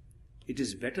 it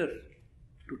is better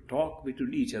to talk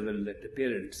between each other, like the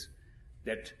parents,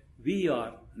 that we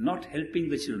are not helping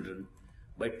the children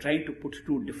by trying to put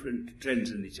two different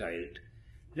trends in the child.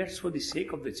 Let's, for the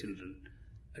sake of the children,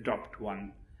 adopt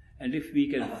one. And if we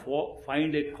can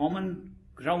find a common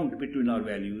ground between our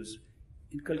values,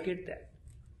 inculcate that.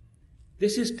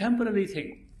 This is temporary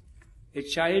thing. A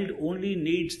child only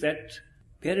needs that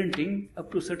parenting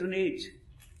up to a certain age.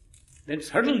 Then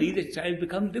suddenly the child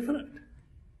becomes different.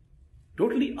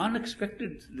 Totally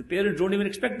unexpected. The parents don't even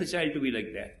expect the child to be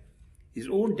like that. His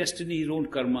own destiny, his own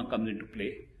karma comes into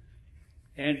play.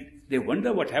 And they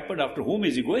wonder what happened, after whom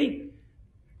is he going?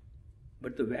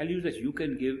 But the values that you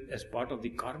can give as part of the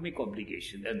karmic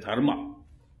obligation, as dharma,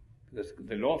 because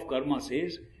the law of karma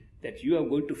says that you are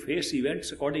going to face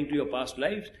events according to your past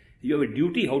lives. You have a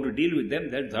duty how to deal with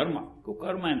them. That's dharma. So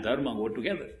karma and dharma go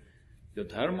together. Your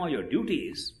dharma, your duty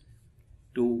is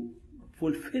to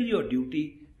fulfill your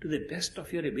duty to the best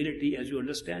of your ability as you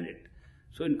understand it.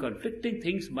 So in conflicting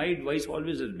things, my advice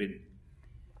always has been,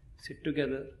 sit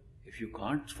together. If you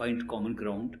can't find common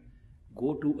ground,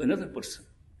 go to another person,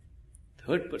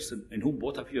 third person, in whom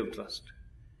both of you have trust,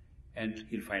 and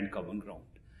he'll find common ground.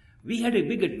 We had a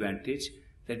big advantage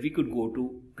that we could go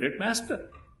to great master.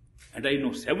 And I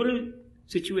know several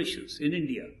situations in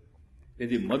India where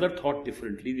the mother thought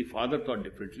differently, the father thought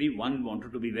differently. One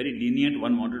wanted to be very lenient,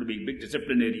 one wanted to be a big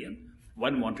disciplinarian,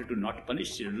 one wanted to not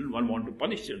punish children, one wanted to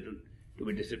punish children to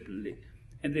be disciplinary.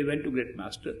 And they went to great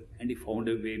master, and he found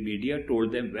a way. Media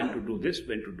told them when to do this,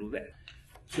 when to do that.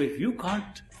 So if you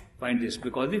can't find this,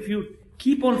 because if you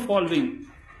keep on following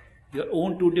your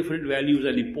own two different values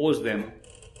and impose them,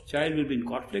 child will be in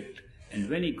conflict, and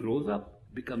when he grows up,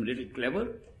 become a little clever,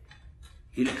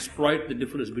 he'll exploit the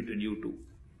difference between you two.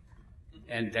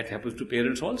 And that happens to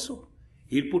parents also.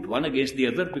 He'll put one against the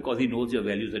other because he knows your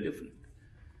values are different.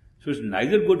 So it's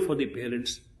neither good for the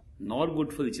parents nor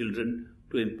good for the children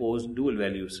to impose dual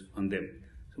values on them.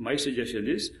 So my suggestion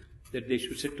is that they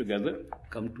should sit together,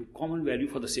 come to common value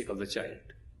for the sake of the child.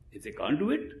 If they can't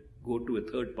do it, go to a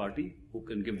third party who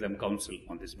can give them counsel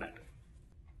on this matter.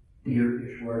 Dear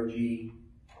Ishwar G,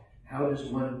 how does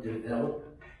one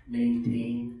develop,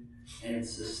 maintain, and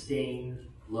sustain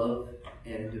love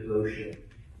and devotion?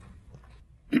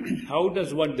 How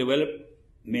does one develop,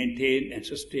 maintain, and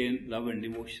sustain love and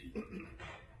devotion?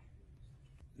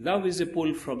 Love is a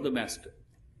pull from the master.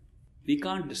 We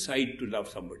can't decide to love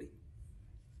somebody.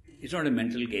 It's not a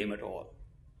mental game at all.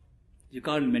 You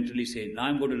can't mentally say, now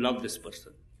I'm going to love this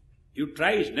person. You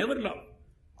try, it's never love.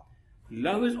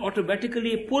 Love is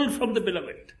automatically a pull from the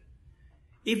beloved.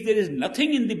 If there is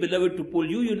nothing in the beloved to pull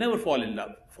you, you never fall in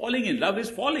love. Falling in love is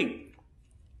falling.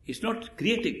 It's not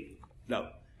creating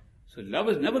love. So love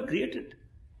is never created.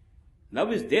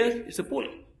 Love is there, it's a pull.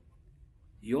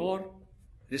 Your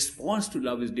response to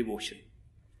love is devotion.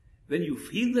 When you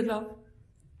feel the love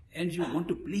and you want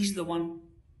to please the one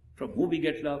from whom we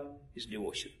get love, it's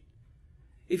devotion.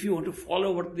 If you want to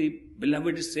follow what the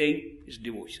beloved is saying, it's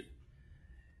devotion.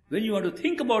 When you want to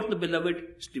think about the beloved,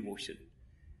 it's devotion.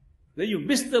 When you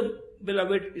miss the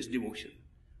beloved, it's devotion.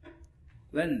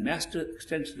 When master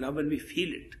extends love and we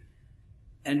feel it,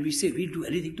 and we say we'll do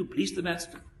anything to please the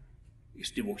master,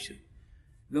 it's devotion.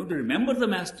 We want to remember the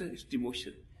master, it's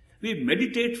devotion. We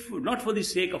meditate not for the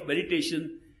sake of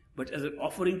meditation, but as an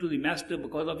offering to the master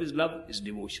because of his love, is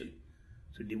devotion.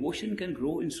 So devotion can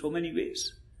grow in so many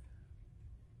ways.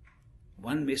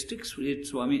 One mystic,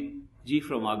 Swami Ji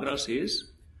from Agra,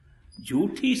 says,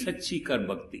 "Jhuthi sachi kar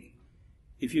bhakti."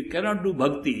 If you cannot do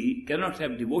bhakti, cannot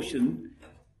have devotion,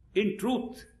 in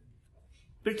truth,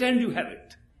 pretend you have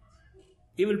it.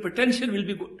 Even pretension will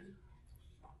be good.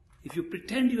 If you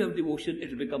pretend you have devotion,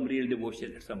 it will become real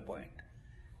devotion at some point.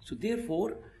 So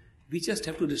therefore, we just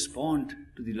have to respond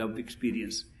to the love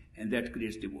experience, and that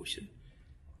creates devotion.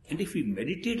 And if we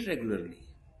meditate regularly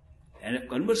and have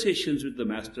conversations with the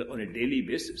master on a daily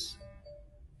basis,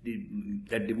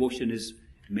 that devotion is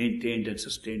maintained and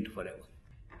sustained forever.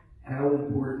 How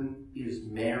important is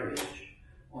marriage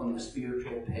on the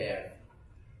spiritual path?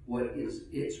 What is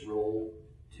its role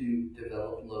to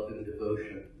develop love and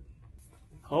devotion?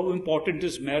 How important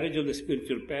is marriage on the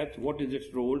spiritual path? What is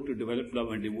its role to develop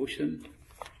love and devotion?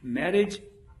 Marriage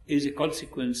is a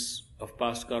consequence of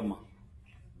past karma.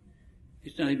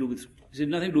 It has nothing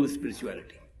to do with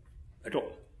spirituality at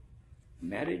all.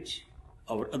 Marriage,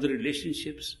 our other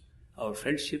relationships, our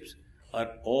friendships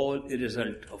are all a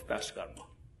result of past karma.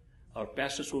 Our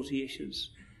past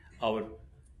associations, our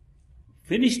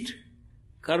finished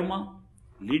karma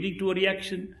leading to a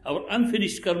reaction, our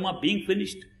unfinished karma being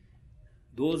finished,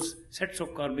 those sets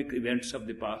of karmic events of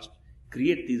the past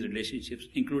create these relationships,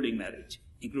 including marriage,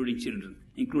 including children,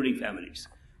 including families.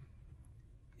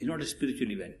 It's not a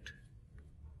spiritual event.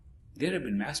 There have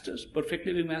been masters, perfect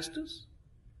living masters,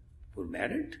 who were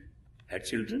married, had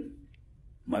children.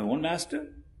 My own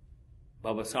master,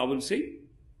 Baba Sawan Singh,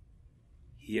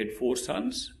 he had 4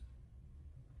 sons,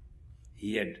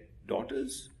 he had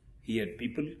daughters, he had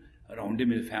people Around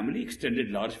him is a family, extended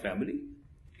large family.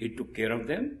 He took care of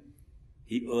them.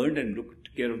 He earned and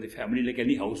took care of the family like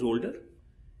any householder.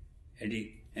 And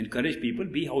he encouraged people,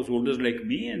 be householders like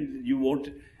me, and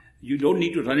you don't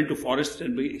need to run into forests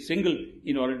and be single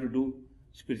in order to do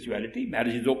spirituality.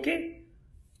 Marriage is okay.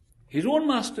 His own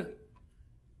master,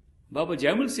 Baba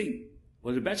Jaimal Singh,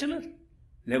 was a bachelor,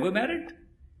 never married.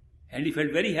 And he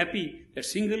felt very happy that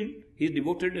single, he is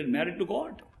devoted and married to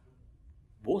God.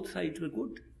 Both sides were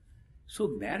good. So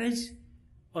marriage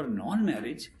or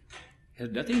non-marriage has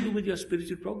nothing to do with your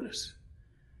spiritual progress.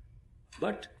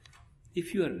 But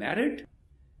if you are married,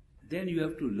 then you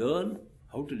have to learn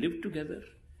how to live together,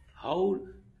 how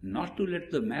not to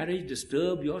let the marriage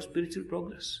disturb your spiritual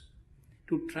progress,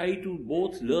 to try to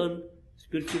both learn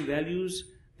spiritual values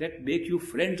that make you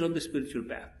friends on the spiritual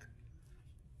path.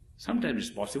 Sometimes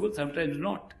it's possible, sometimes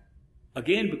not.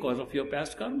 Again, because of your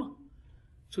past karma.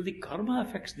 So the karma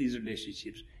affects these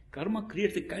relationships. Karma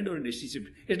creates the kind of relationship.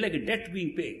 It's like a debt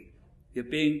being paid. You're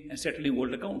paying and settling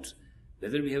old accounts.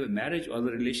 Whether we have a marriage or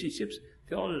the relationships,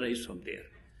 they all arise from there.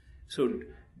 So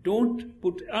don't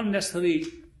put unnecessary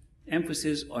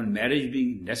emphasis on marriage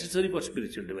being necessary for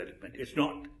spiritual development. It's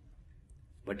not.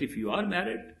 But if you are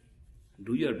married,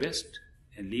 do your best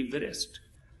and leave the rest.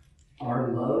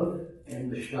 Are love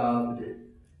and the Shabd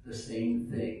the same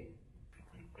thing?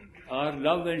 Are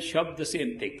love and Shabd the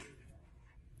same thing?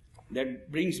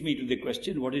 That brings me to the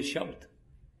question, what is Shabd?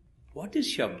 What is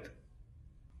Shabd?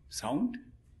 Sound?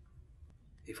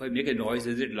 If I make a noise,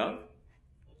 is it love?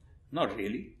 Not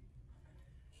really.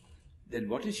 Then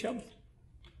what is Shabd?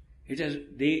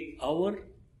 Our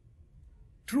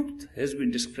truth has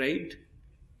been described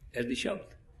as the Shabd.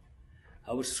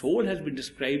 Our soul has been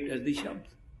described as the Shabd.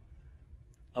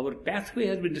 Our pathway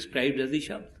has been described as the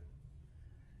Shabd.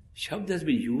 Shabd has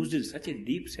been used in such a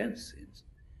deep sense.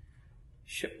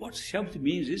 What Shabd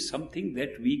means is something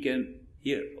that we can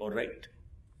hear or write.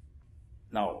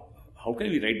 Now, how can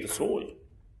we write the soul?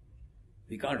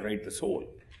 We can't write the soul,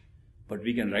 but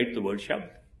we can write the word Shabd.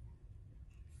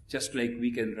 Just like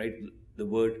we can write the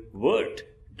word word,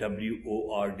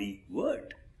 W-O-R-D,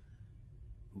 word.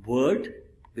 Word,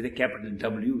 with a capital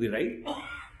W we write,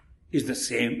 is the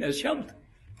same as Shabd.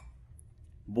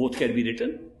 Both can be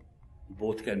written,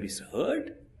 both can be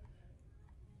heard.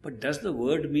 But does the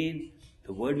word mean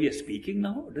the word we are speaking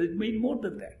now? Or does it mean more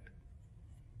than that?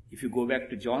 If you go back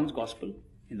to John's Gospel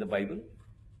in the Bible,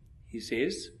 he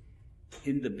says,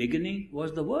 in the beginning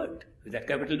was the Word, with that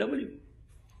capital W.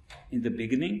 In the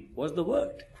beginning was the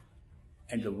Word,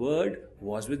 and the Word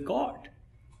was with God,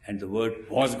 and the Word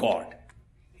was God.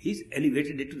 He's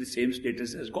elevated it to the same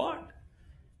status as God.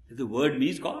 The Word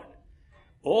means God.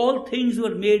 All things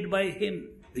were made by Him,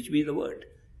 which means the Word,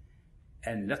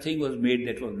 and nothing was made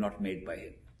that was not made by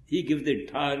Him. He gives the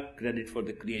entire credit for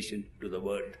the creation to the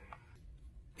Word.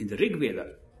 In the Rig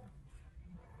Veda,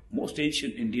 most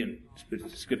ancient Indian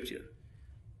scripture,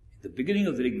 the beginning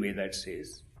of the Rig Veda, it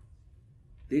says,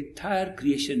 the entire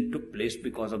creation took place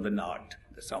because of the Nod,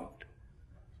 the sound.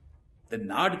 The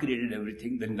Nod created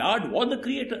everything. The Nod was the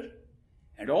creator.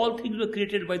 And all things were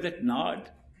created by that Nod.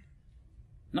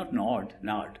 Not Nod,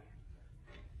 Nod.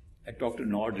 I talked to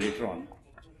Nod later on.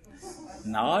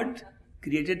 Nod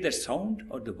created the sound,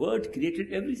 or the word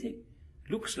created everything.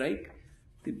 Looks like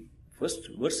the first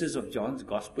verses of John's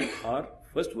Gospel are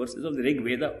first verses of the Rig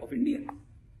Veda of India.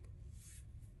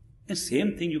 And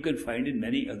same thing you can find in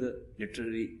many other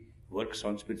literary works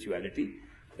on spirituality,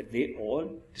 that they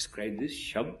all describe this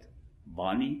Shabd,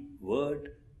 Bani,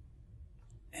 word,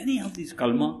 any of these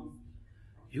kalma.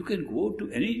 You can go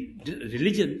to any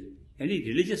religion, any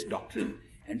religious doctrine,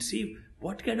 and see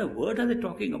what kind of word are they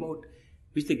talking about,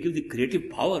 which they give the creative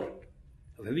power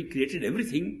of having created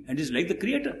everything and is like the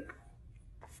creator.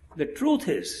 The truth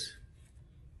is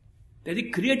that the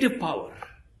creative power,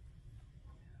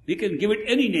 we can give it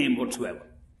any name whatsoever.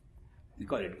 We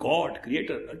call it God,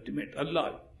 Creator, Ultimate,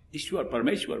 Allah, Ishwar,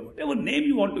 Parameshwar, whatever name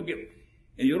you want to give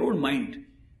in your own mind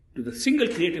to the single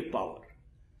creative power.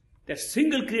 That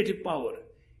single creative power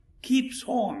keeps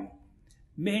on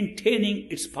maintaining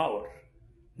its power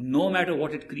no matter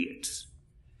what it creates,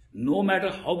 no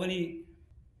matter how many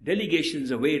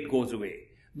delegations away it goes away,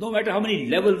 no matter how many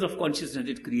levels of consciousness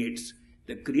it creates,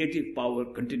 the creative power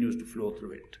continues to flow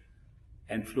through it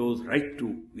and flows right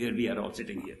to where we are all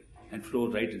sitting here and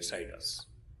flows right inside us.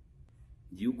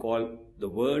 You call the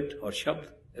word or Shabd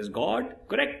as God?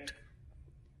 Correct.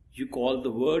 You call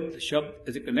the word, the Shabd,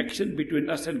 as a connection between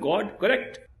us and God?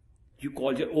 Correct. You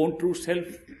call your own true self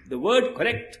the word?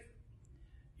 Correct.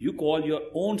 You call your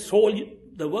own soul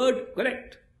the word?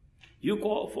 Correct. You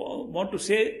want to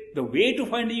say the way to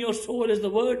finding your soul is the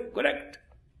word? Correct.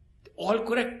 All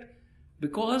correct.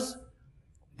 Because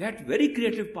that very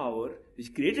creative power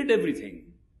which created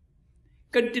everything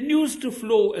continues to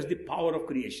flow as the power of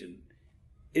creation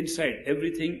inside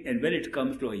everything, and when it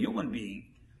comes to a human being,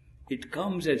 it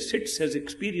comes and sits as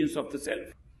experience of the self.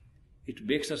 It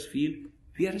makes us feel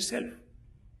we are a self.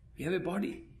 We have a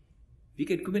body. We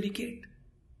can communicate.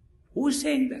 Who is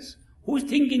saying this? Who is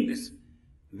thinking this?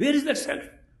 Where is the self?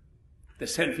 The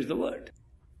self is the word.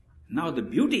 Now the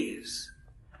beauty is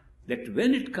that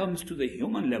when it comes to the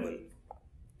human level,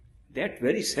 that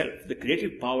very self, the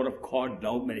creative power of God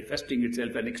now manifesting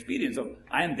itself, an experience of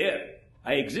I am there,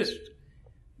 I exist.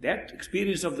 That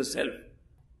experience of the self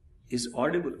is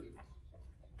audible,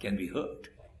 can be heard,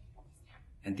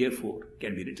 and therefore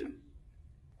can be written.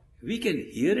 We can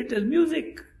hear it as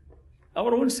music,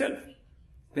 our own self.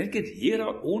 When we can hear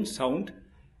our own sound,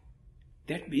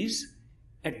 that means,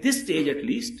 at this stage at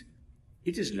least,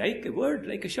 it is like a word,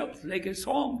 like a shabd, like a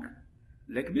song,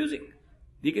 like music.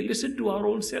 We can listen to our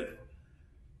own self.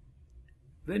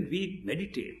 When we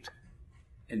meditate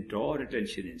and draw our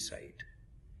attention inside,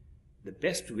 the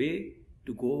best way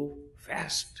to go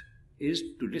fast is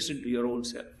to listen to your own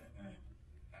self.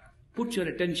 Put your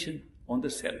attention on the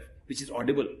self, which is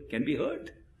audible, can be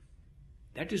heard.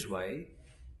 That is why,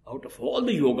 out of all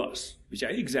the yogas which I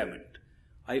examined,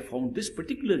 I found this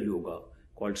particular yoga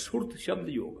called Surth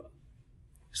Shabd Yoga.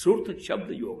 Surth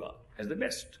Shabd Yoga as the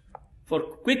best for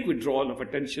quick withdrawal of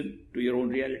attention to your own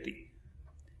reality.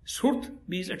 Surth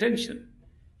means attention.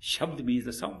 Shabd means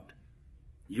the sound.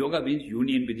 Yoga means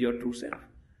union with your true self.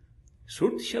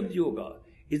 Surth Shabd Yoga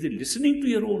is the listening to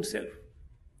your own self.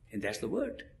 And that's the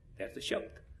word. That's the Shabd.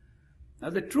 Now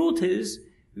the truth is,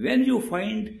 when you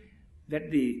find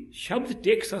that the Shabd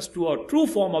takes us to our true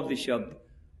form of the Shabd,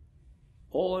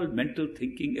 all mental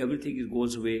thinking, everything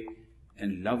goes away,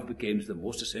 and love becomes the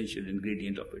most essential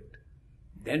ingredient of it.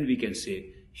 Then we can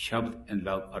say Shabd and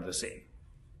love are the same.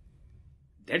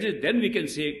 Then we can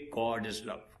say God is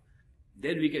love.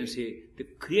 Then we can say the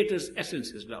Creator's essence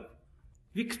is love.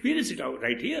 We experience it out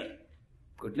right here.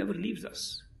 God never leaves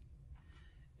us.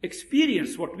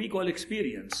 Experience, what we call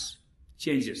experience,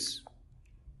 changes.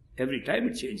 Every time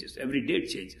it changes, every day it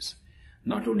changes.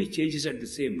 Not only changes at the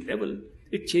same level,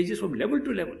 it changes from level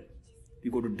to level. We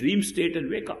go to dream state and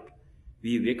wake up.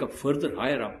 We wake up further,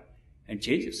 higher up, and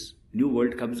changes. New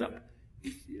world comes up.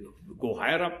 We go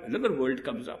higher up, another world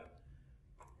comes up.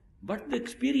 But the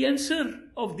experiencer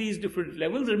of these different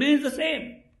levels remains the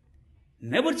same.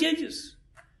 Never changes.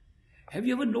 Have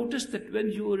you ever noticed that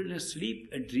when you are in a sleep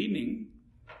and dreaming,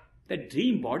 that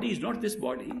dream body is not this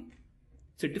body.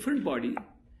 It's a different body.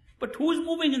 But who is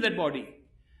moving in that body?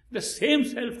 The same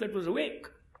self that was awake.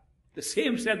 The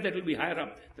same self that will be higher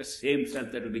up. The same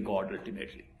self that will be God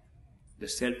ultimately. The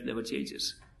self never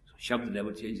changes. Shabd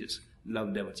never changes. Love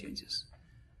never changes.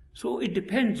 So it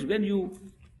depends when you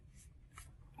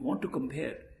want to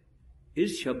compare.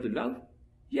 Is Shabd love?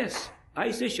 Yes.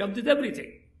 I say Shabd is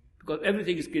everything. Because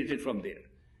everything is created from there.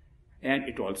 And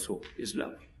it also is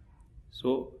love.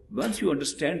 So once you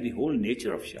understand the whole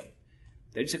nature of Shabd,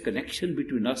 there is a connection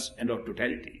between us and our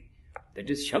totality. That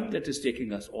is Shabd that is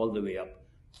taking us all the way up.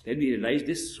 Then we realize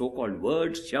this so-called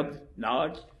words, Shabd,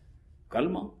 Naad,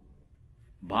 Kalma,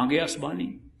 Bhange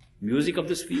Asmani, music of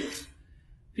the spheres.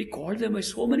 We call them by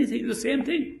so many things, the same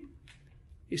thing.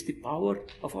 It's the power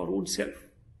of our own self,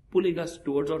 pulling us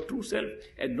towards our true self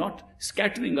and not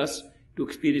scattering us to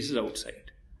experiences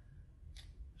outside.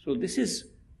 So this is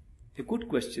a good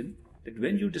question, that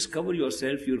when you discover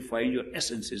yourself, you'll find your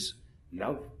essence is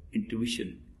love,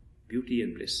 intuition, beauty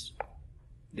and bliss.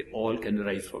 They all can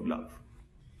arise from love.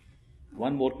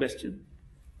 One more question.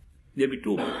 Maybe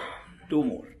two more. Two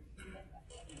more.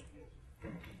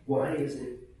 Why is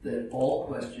it that all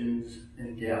questions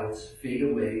and doubts fade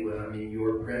away when I'm in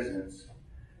your presence?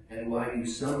 And why do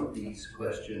some of these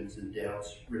questions and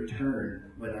doubts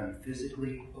return when I'm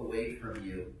physically away from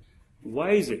you?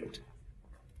 Why is it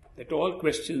that all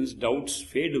questions, doubts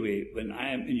fade away when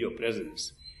I am in your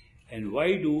presence? And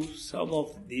why do some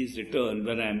of these return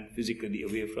when I am physically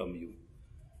away from you?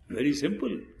 Very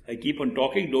simple. I keep on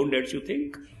talking, don't let you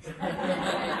think.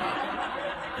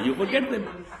 You forget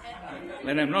them.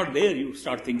 When I'm not there, you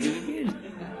start thinking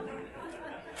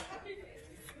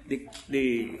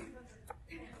again.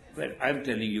 Well, I'm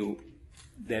telling you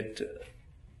that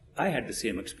I had the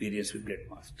same experience with Great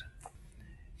Master.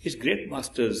 His Great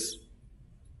Master's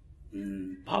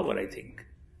power, I think,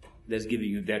 that's giving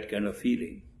you that kind of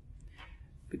feeling.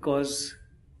 Because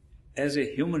as a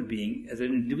human being, as an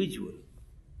individual,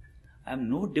 I am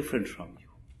no different from you.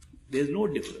 There is no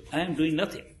difference. I am doing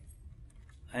nothing.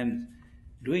 I am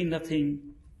doing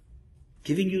nothing,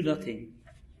 giving you nothing.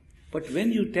 But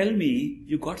when you tell me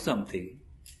you got something,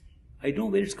 I know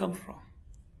where it's come from.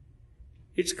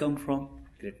 It's come from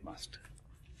great master.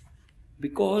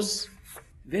 Because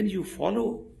when you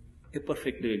follow a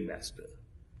perfect living master,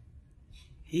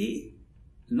 he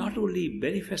not only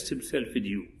manifests himself in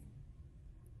you,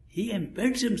 he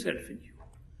embeds himself in you,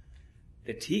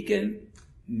 that he can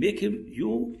make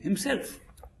you himself.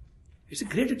 It's a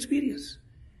great experience,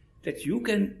 that you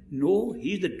can know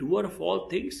he is the doer of all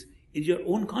things. In your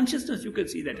own consciousness you can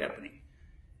see that happening.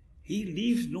 He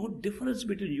leaves no difference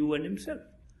between you and himself.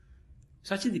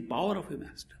 Such is the power of a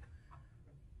master.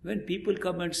 When people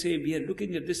come and say, we are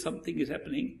looking at this, something is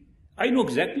happening, I know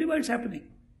exactly why it's happening.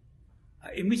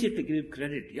 I immediately give him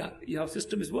credit. Yeah, your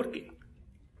system is working.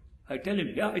 I tell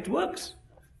him, yeah, it works.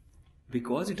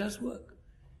 Because it does work.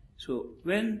 So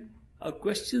when our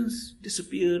questions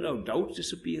disappear, our doubts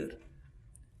disappear,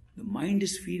 the mind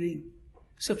is feeling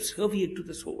subservient to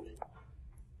the soul.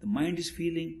 The mind is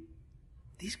feeling,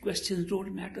 these questions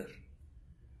don't matter.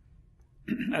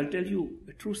 I'll tell you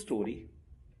a true story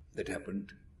that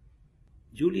happened.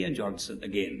 Julian Johnson,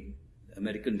 again,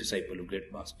 American disciple of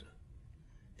Great Master,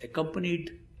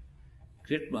 accompanied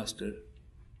Great Master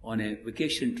on a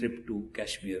vacation trip to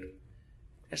Kashmir.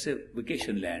 That's a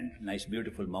vacation land, nice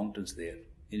beautiful mountains there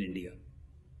in India.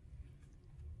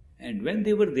 And when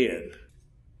they were there,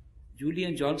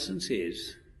 Julian Johnson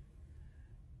says,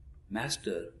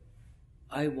 Master,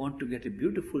 I want to get a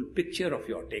beautiful picture of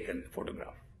your taken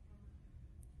photograph.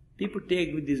 People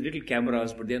take with these little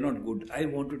cameras, but they're not good. I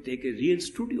want to take a real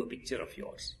studio picture of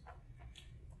yours.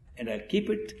 And I'll keep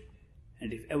it,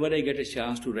 and if ever I get a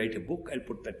chance to write a book, I'll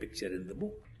put that picture in the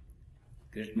book.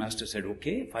 Great Master said,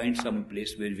 okay, find some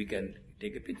place where we can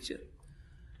take a picture.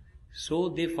 So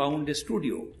they found a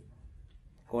studio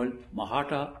called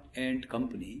Mahata and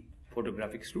Company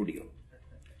Photographic Studio.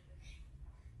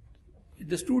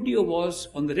 The studio was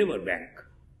on the river bank.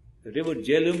 The river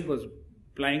Jhelum was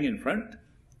plying in front.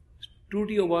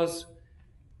 Studio was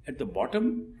at the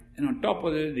bottom, and on top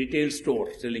was a retail store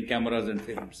selling cameras and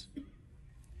films.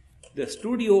 The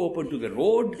studio opened to the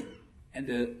road, and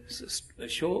the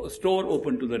store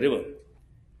opened to the river.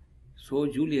 So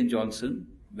Julian Johnson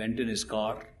went in his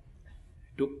car,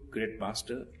 took Great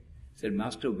Master, said,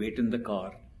 Master, wait in the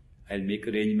car. I'll make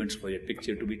arrangements for your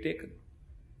picture to be taken.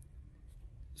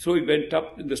 So he went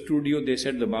up in the studio. They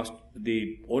said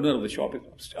the owner of the shop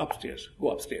is upstairs.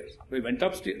 Go upstairs. So he went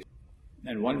upstairs.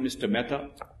 And one Mr.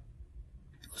 Mehta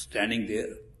was standing there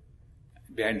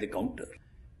behind the counter.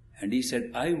 And he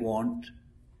said, I want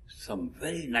some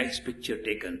very nice picture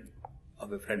taken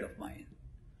of a friend of mine.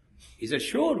 He said,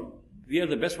 sure, we are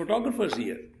the best photographers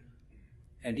here.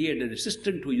 And he had an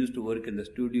assistant who used to work in the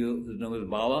studio. His name was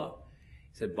Baba.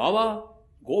 He said, Baba,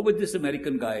 go with this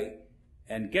American guy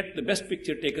and get the best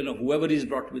picture taken of whoever he's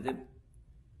brought with him.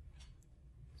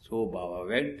 So Baba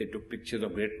went. They took pictures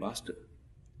of Great Master.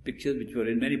 Pictures which were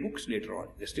in many books later on.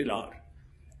 They still are.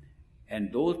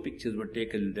 And those pictures were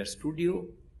taken in their studio.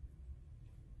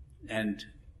 And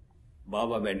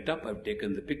Baba went up, I've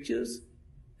taken the pictures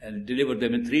and delivered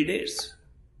them in 3 days.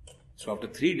 So after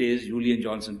 3 days, Julian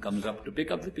Johnson comes up to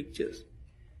pick up the pictures.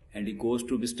 And he goes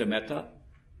to Mr. Mehta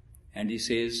and he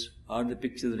says, are the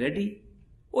pictures ready?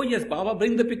 Oh yes, Baba,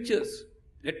 bring the pictures.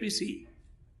 Let me see.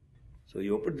 So he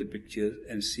opened the pictures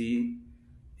and see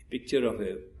a picture of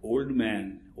an old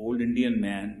man, old Indian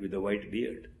man with a white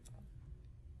beard.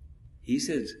 He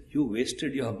says, you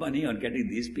wasted your money on getting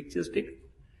these pictures taken.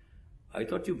 I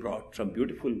thought you brought some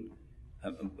beautiful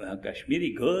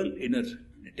Kashmiri girl in a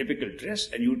typical dress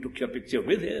and you took your picture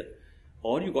with her,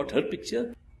 or you got her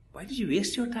picture. Why did you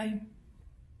waste your time?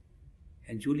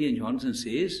 And Julian Johnson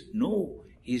says, no,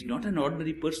 he is not an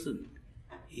ordinary person.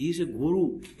 He is a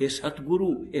guru, a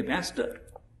Satguru, a master.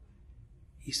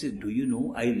 He says, do you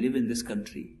know, I live in this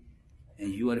country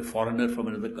and you are a foreigner from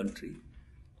another country.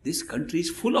 This country is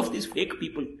full of these fake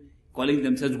people calling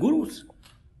themselves gurus.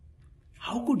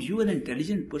 How could you, an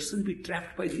intelligent person, be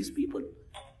trapped by these people?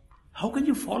 How can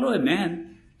you follow a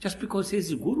man just because he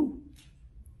is a guru?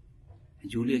 And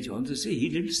Julian Johnson says, he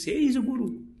didn't say he's a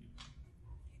guru.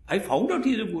 I found out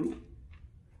he's a guru.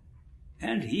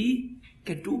 And he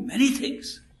can do many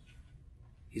things.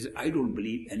 He said, I don't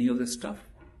believe any of this stuff.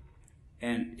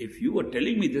 And if you were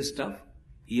telling me this stuff,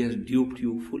 he has duped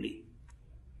you fully.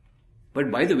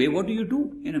 But by the way, what do you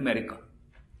do in America?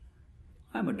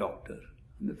 I'm a doctor.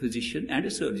 I'm a physician and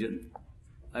a surgeon.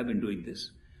 I've been doing this.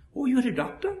 Oh, you're a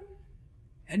doctor?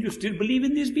 And you still believe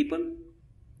in these people?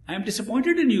 I am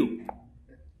disappointed in you.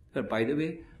 But by the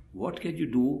way, what can you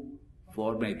do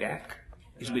for my back?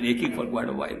 It's been aching for quite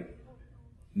a while.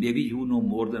 Maybe you know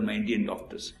more than my Indian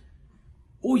doctors.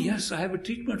 Oh yes, I have a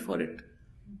treatment for it.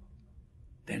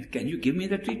 Then can you give me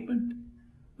the treatment?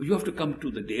 You have to come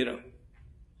to the Dera.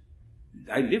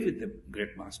 I live with the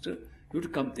great master. You have to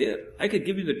come there. I can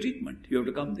give you the treatment. You have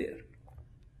to come there.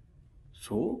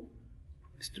 So,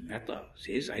 Mr. Mehta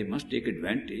says, I must take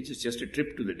advantage. It's just a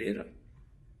trip to the Dera.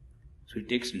 So he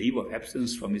takes leave of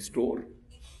absence from his store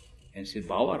and says,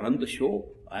 Baba, run the show.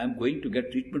 I am going to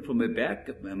get treatment for my back.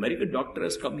 My American doctor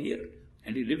has come here.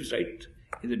 And he lives right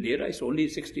in the Dera. It's only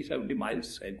 60, 70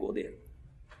 miles. I go there.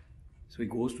 So he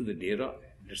goes to the Dera,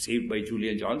 received by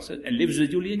Julian Johnson, and lives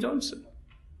with Julian Johnson.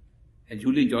 And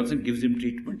Julian Johnson gives him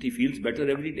treatment. He feels better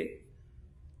every day.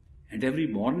 And every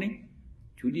morning,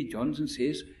 Julian Johnson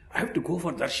says, I have to go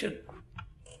for darshan.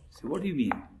 I say, what do you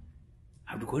mean?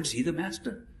 I have to go and see the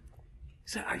master. He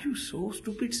said, are you so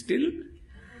stupid still?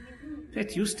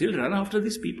 That you still run after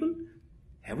these people?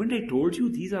 Haven't I told you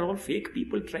these are all fake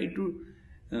people trying to,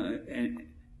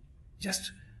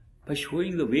 just by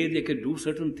showing the way they can do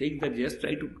certain things, that just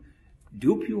try to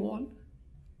dupe you all?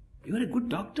 You are a good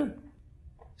doctor.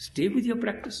 Stay with your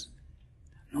practice.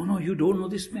 No, you don't know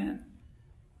this man.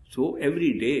 So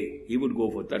every day he would go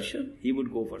for darshan, he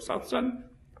would go for satsang,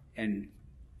 and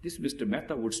this Mr.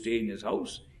 Mehta would stay in his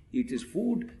house, eat his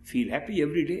food, feel happy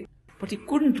every day. But he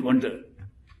couldn't wonder.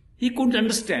 He couldn't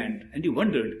understand, and he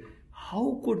wondered,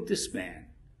 how could this man,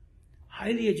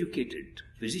 highly educated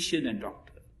physician and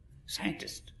doctor,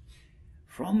 scientist,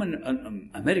 from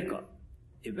America,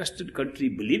 a Western country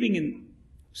believing in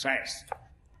science,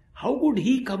 how could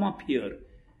he come up here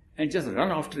and just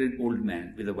run after an old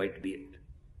man with a white beard?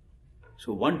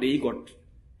 So one day he got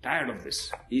tired of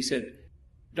this. He said,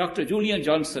 Dr. Julian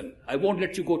Johnson, I won't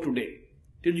let you go today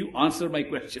till you answer my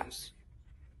questions.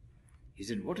 He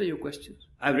said, what are your questions?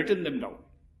 I've written them down.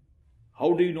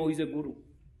 How do you know he's a guru?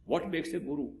 What makes a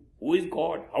guru? Who is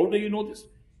God? How do you know this?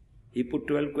 He put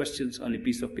 12 questions on a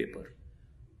piece of paper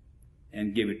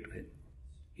and gave it to him.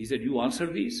 He said, you answer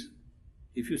these.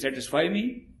 If you satisfy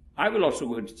me, I will also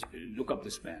go and look up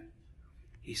this man.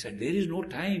 He said, there is no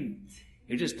time.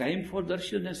 It is time for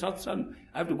darshan and satsang.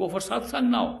 I have to go for satsang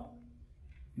now.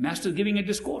 Master giving a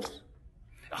discourse.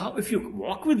 How, if you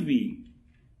walk with me,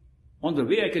 on the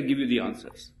way I can give you the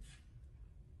answers.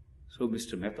 So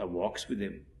Mr. Mehta walks with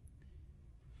him.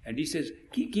 And he says,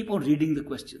 keep on reading the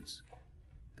questions.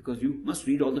 Because you must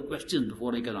read all the questions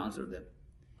before I can answer them.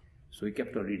 So he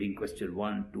kept on reading question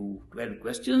 1, 2, 12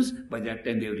 questions. By that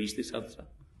time they have reached the satsang.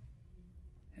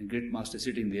 And great master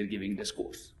sitting there giving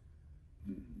discourse.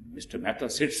 Mr. Mehta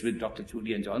sits with Dr.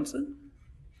 Julian Johnson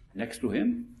next to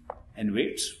him and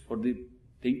waits for the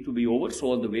thing to be over,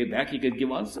 so on the way back he can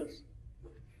give answers.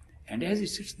 And as he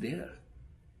sits there,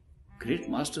 great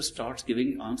master starts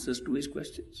giving answers to his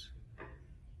questions.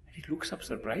 And he looks up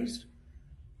surprised.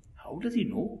 How does he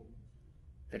know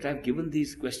that I've given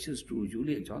these questions to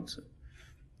Julian Johnson?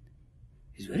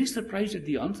 He's very surprised at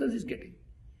the answers he's getting.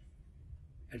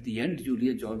 At the end,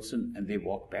 Julian Johnson and they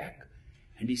walk back,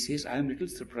 and he says, I am a little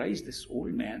surprised this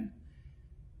old man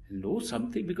knows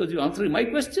something because you're answering my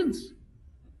questions.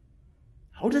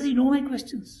 How does he know my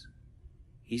questions?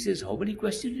 He says, how many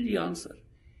questions did he answer?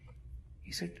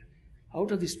 He said,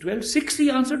 out of these 12, 6 he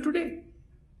answered today.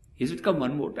 He said, come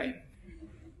one more time.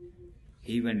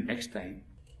 He went next time,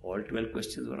 all 12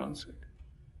 questions were answered.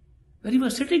 When he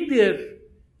was sitting there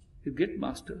with great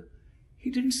master, he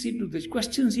didn't seem to, the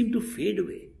questions seemed to fade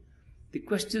away. The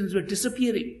questions were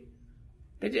disappearing.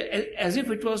 As if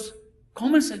it was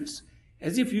common sense,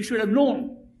 as if you should have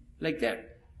known, like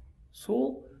that.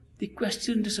 So the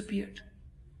question disappeared.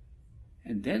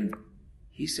 And then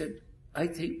he said, I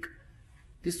think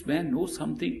this man knows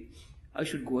something. I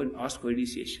should go and ask for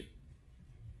initiation.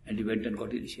 And he went and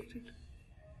got initiated.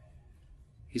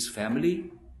 His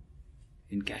family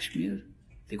in Kashmir,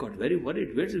 they got very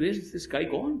worried. Where is this guy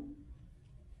gone?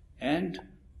 And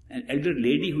an elder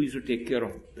lady who used to take care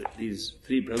of these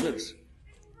 3 brothers,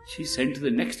 she sent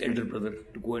the next elder brother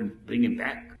to go and bring him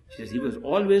back. She says he was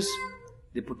always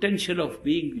the potential of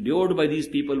being lured by these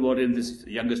people who were in this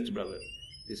youngest brother,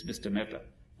 this Mr. Mehta.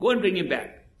 Go and bring him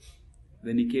back.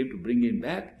 When he came to bring him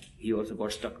back, he also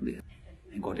got stuck there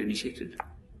and got initiated.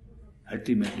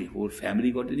 Ultimately, whole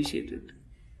family got initiated.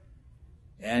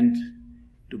 And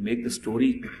to make the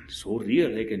story so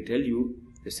real, I can tell you,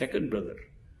 the second brother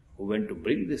who went to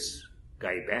bring this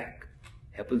guy back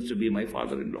happens to be my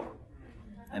father-in-law.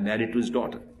 I married to his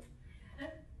daughter,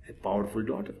 a powerful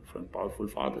daughter from a powerful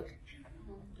father.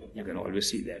 You can always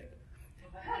see that.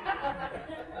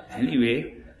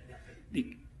 Anyway,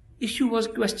 the issue was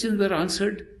questions were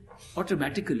answered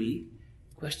automatically,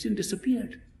 question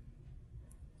disappeared.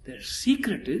 The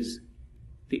secret is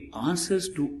the answers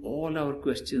to all our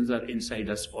questions are inside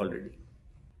us already.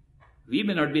 We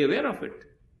may not be aware of it.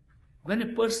 When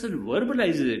a person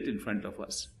verbalizes it in front of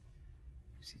us,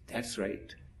 see, that's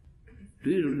right. Do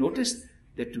you notice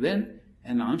that when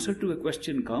an answer to a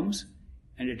question comes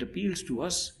and it appeals to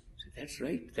us, see, that's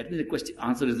right. That means the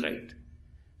answer is right.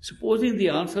 Supposing the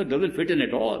answer doesn't fit in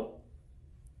at all,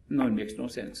 no, it makes no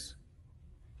sense.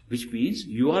 Which means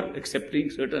you are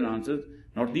accepting certain answers,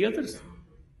 not the others.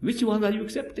 Which ones are you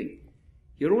accepting?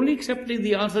 You're only accepting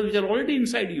the answers which are already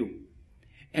inside you.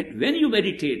 And when you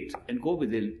meditate and go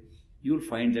within, you'll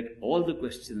find that all the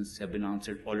questions have been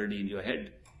answered already in your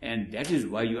head. And that is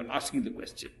why you are asking the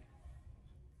question.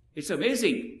 It's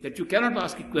amazing that you cannot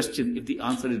ask a question if the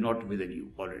answer is not within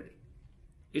you already.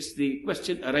 It's the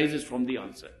question arises from the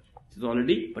answer. It's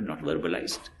already, but not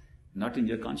verbalized, not in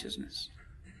your consciousness.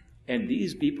 And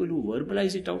these people who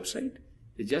verbalize it outside,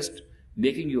 they're just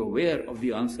making you aware of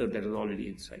the answer that is already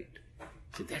inside.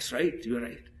 Say, that's right, you're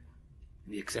right.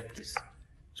 We accept this.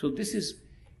 So this is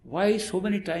why so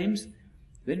many times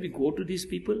when we go to these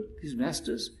people, these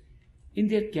masters, in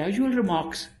their casual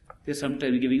remarks, they're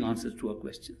sometimes giving answers to our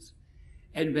questions.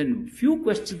 And when few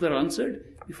questions are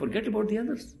answered, we forget about the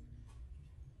others.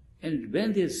 And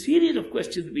when there's a series of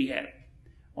questions we have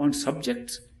on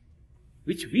subjects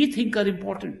which we think are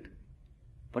important,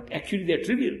 but actually they're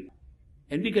trivial,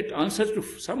 and we get answers to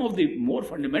some of the more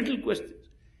fundamental questions,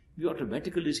 we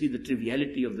automatically see the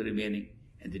triviality of the remaining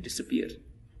and they disappear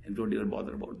and don't even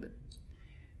bother about them.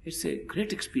 It's a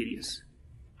great experience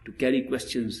to carry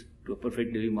questions to a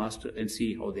perfect living master and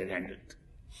see how they're handled.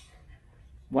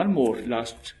 One more,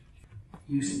 last.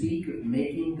 You speak of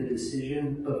making the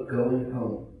decision of going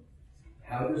home.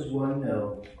 How does one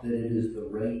know that it is the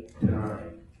right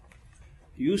time?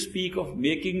 You speak of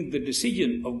making the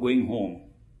decision of going home.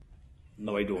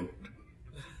 No, I don't.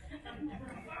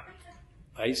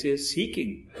 I say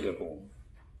seeking your home,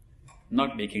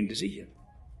 not making decision.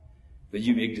 When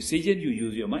you make decision, you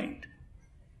use your mind.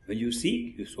 When you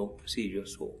seek, you see your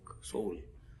soul.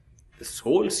 The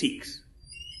soul seeks,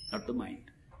 not the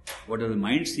mind. What does the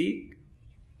mind seek?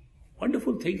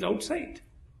 Wonderful things outside.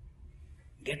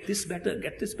 Get this better,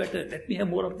 let me have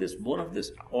more of this,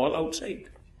 all outside.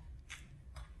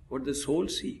 What does the soul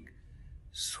seek?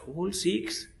 Soul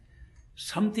seeks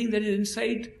something that is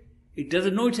inside. It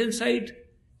doesn't know it's inside.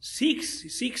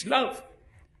 Seeks love,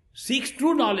 seeks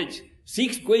true knowledge,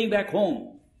 seeks going back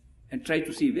home and try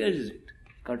to see where is it.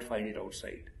 Can't find it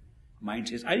outside. Mind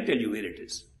says, I'll tell you where it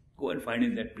is. Go and find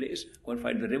in that place, go and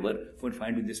find the river, go and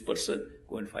find with this person,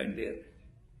 go and find there.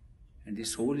 And the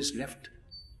soul is left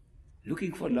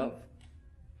looking for love,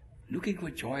 looking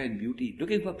for joy and beauty,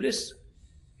 looking for bliss.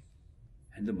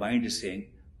 And the mind is saying,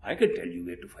 I can tell you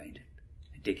where to find it,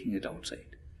 and taking it outside.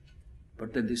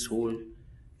 But then the soul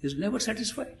is never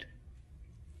satisfied.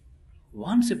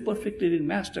 Once a perfect living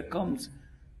master comes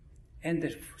and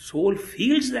the soul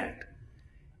feels that,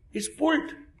 it's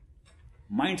pulled.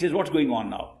 Mind says, what's going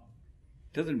on now?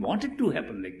 Doesn't want it to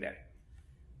happen like that.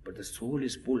 But the soul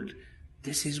is pulled.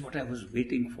 This is what I was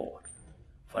waiting for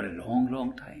a long,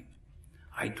 long time.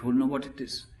 I don't know what it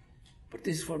is. But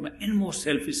this is what my inmost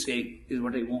self is saying, is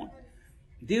what I want.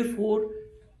 Therefore,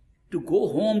 to go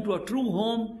home, to a true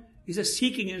home, is a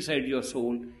seeking inside your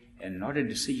soul and not a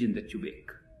decision that you make.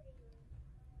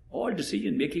 All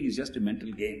decision making is just a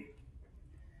mental game.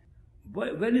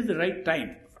 When is the right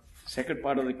time? Second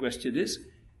part of the question is,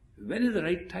 when is the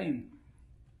right time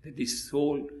that the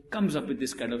soul comes up with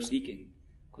this kind of seeking?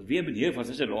 Because we have been here for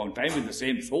such a long time with the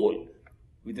same soul,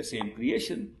 with the same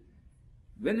creation.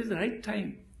 When is the right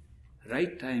time?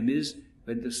 Right time is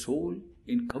when the soul,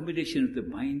 in combination with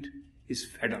the mind, is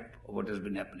fed up of what has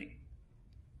been happening.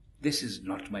 This is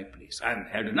not my place. I have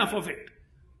had enough of it.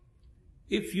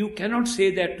 If you cannot say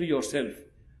that to yourself,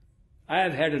 I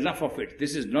have had enough of it,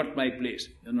 this is not my place,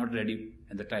 you're not ready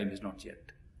and the time is not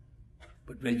yet.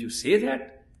 But when you say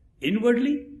that,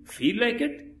 inwardly, feel like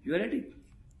it, you are ready.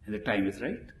 And the time is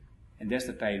right. And that's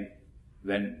the time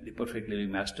when the perfect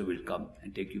living master will come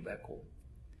and take you back home.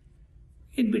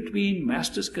 In between,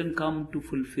 masters can come to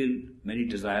fulfill many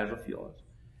desires of yours,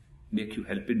 make you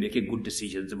help in making good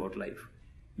decisions about life,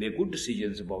 make good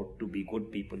decisions about to be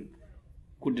good people,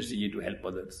 good decision to help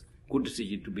others, good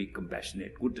decision to be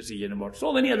compassionate, good decision about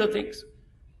so many other things.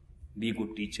 Be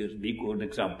good teachers, be good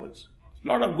examples. A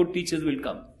lot of good teachers will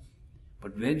come.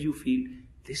 But when you feel,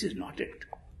 this is not it,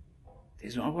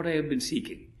 this is not what I have been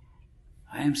seeking,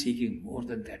 I am seeking more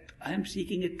than that. I am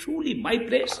seeking it truly, my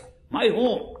place, my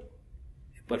home.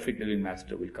 A perfect living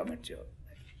master will come at you.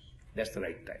 That's the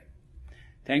right time.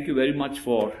 Thank you very much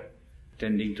for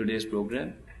attending today's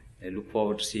program. I look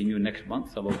forward to seeing you next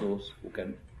month, some of those who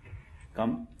can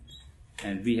come.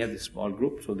 And we have this small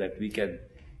group so that we can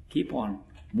keep on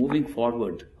moving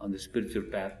forward on the spiritual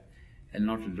path and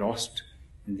not lost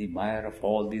in the mire of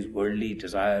all these worldly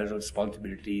desires,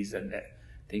 responsibilities and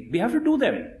things. We have to do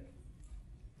them.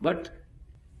 But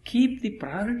keep the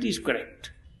priorities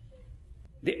correct.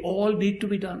 They all need to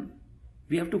be done.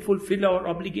 We have to fulfill our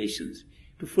obligations,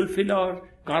 to fulfill our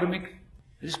karmic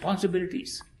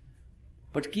responsibilities.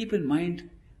 But keep in mind,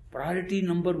 priority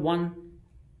number 1,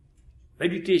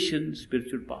 meditation,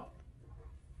 spiritual path.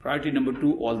 Priority number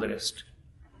 2, all the rest.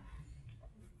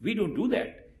 We don't do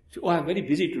that. So, I'm very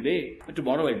busy today, but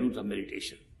tomorrow I'll do some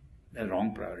meditation. That's the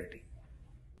wrong priority.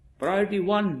 Priority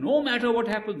 1, no matter what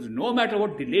happens, no matter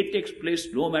what delay takes place,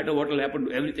 no matter what will happen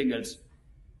to everything else,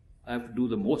 I have to do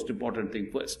the most important thing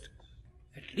first.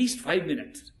 At least 5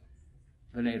 minutes.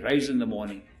 When I rise in the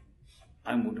morning,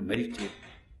 I'm going to meditate,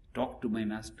 talk to my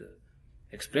master,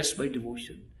 express my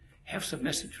devotion, have some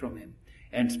message from him,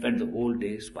 and spend the whole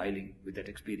day smiling with that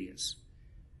experience.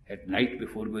 At night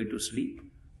before going to sleep,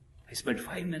 I spend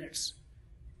 5 minutes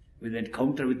with an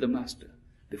encounter with the master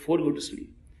before going to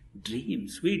sleep.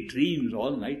 Dreams, sweet dreams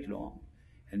all night long,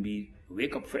 and we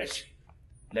wake up fresh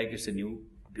like it's a new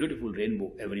beautiful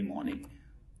rainbow every morning.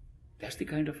 That's the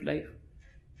kind of life.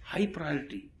 High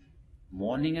priority,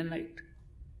 morning and night.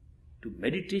 To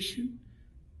meditation,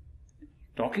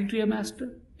 talking to your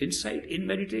master, insight in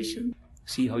meditation,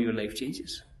 see how your life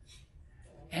changes.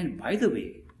 And by the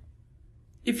way,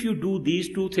 if you do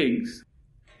these 2 things,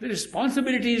 the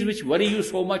responsibilities which worry you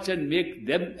so much and make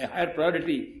them a higher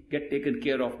priority get taken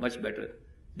care of much better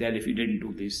than if you didn't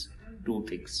do these 2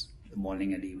 things, the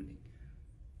morning and evening.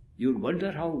 You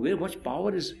wonder where much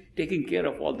power is taking care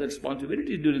of all the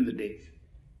responsibilities during the day.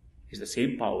 It's the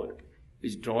same power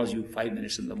which draws you 5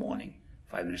 minutes in the morning,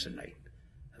 5 minutes at night.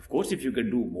 Of course, if you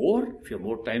can do more, if you have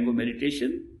more time for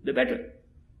meditation, the better.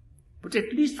 But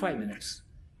at least 5 minutes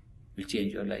will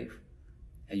change your life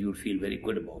and you will feel very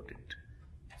good about it.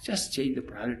 Just change the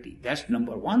priority. That's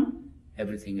number 1.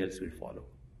 Everything else will follow.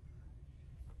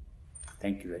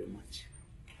 Thank you very much.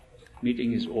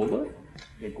 Meeting is over.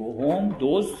 They go home.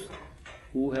 Those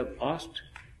who have asked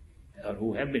or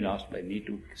who have been asked by me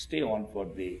to stay on for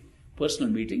the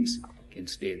personal meetings can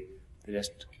stay. The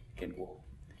rest can go home.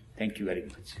 Thank you very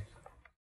much.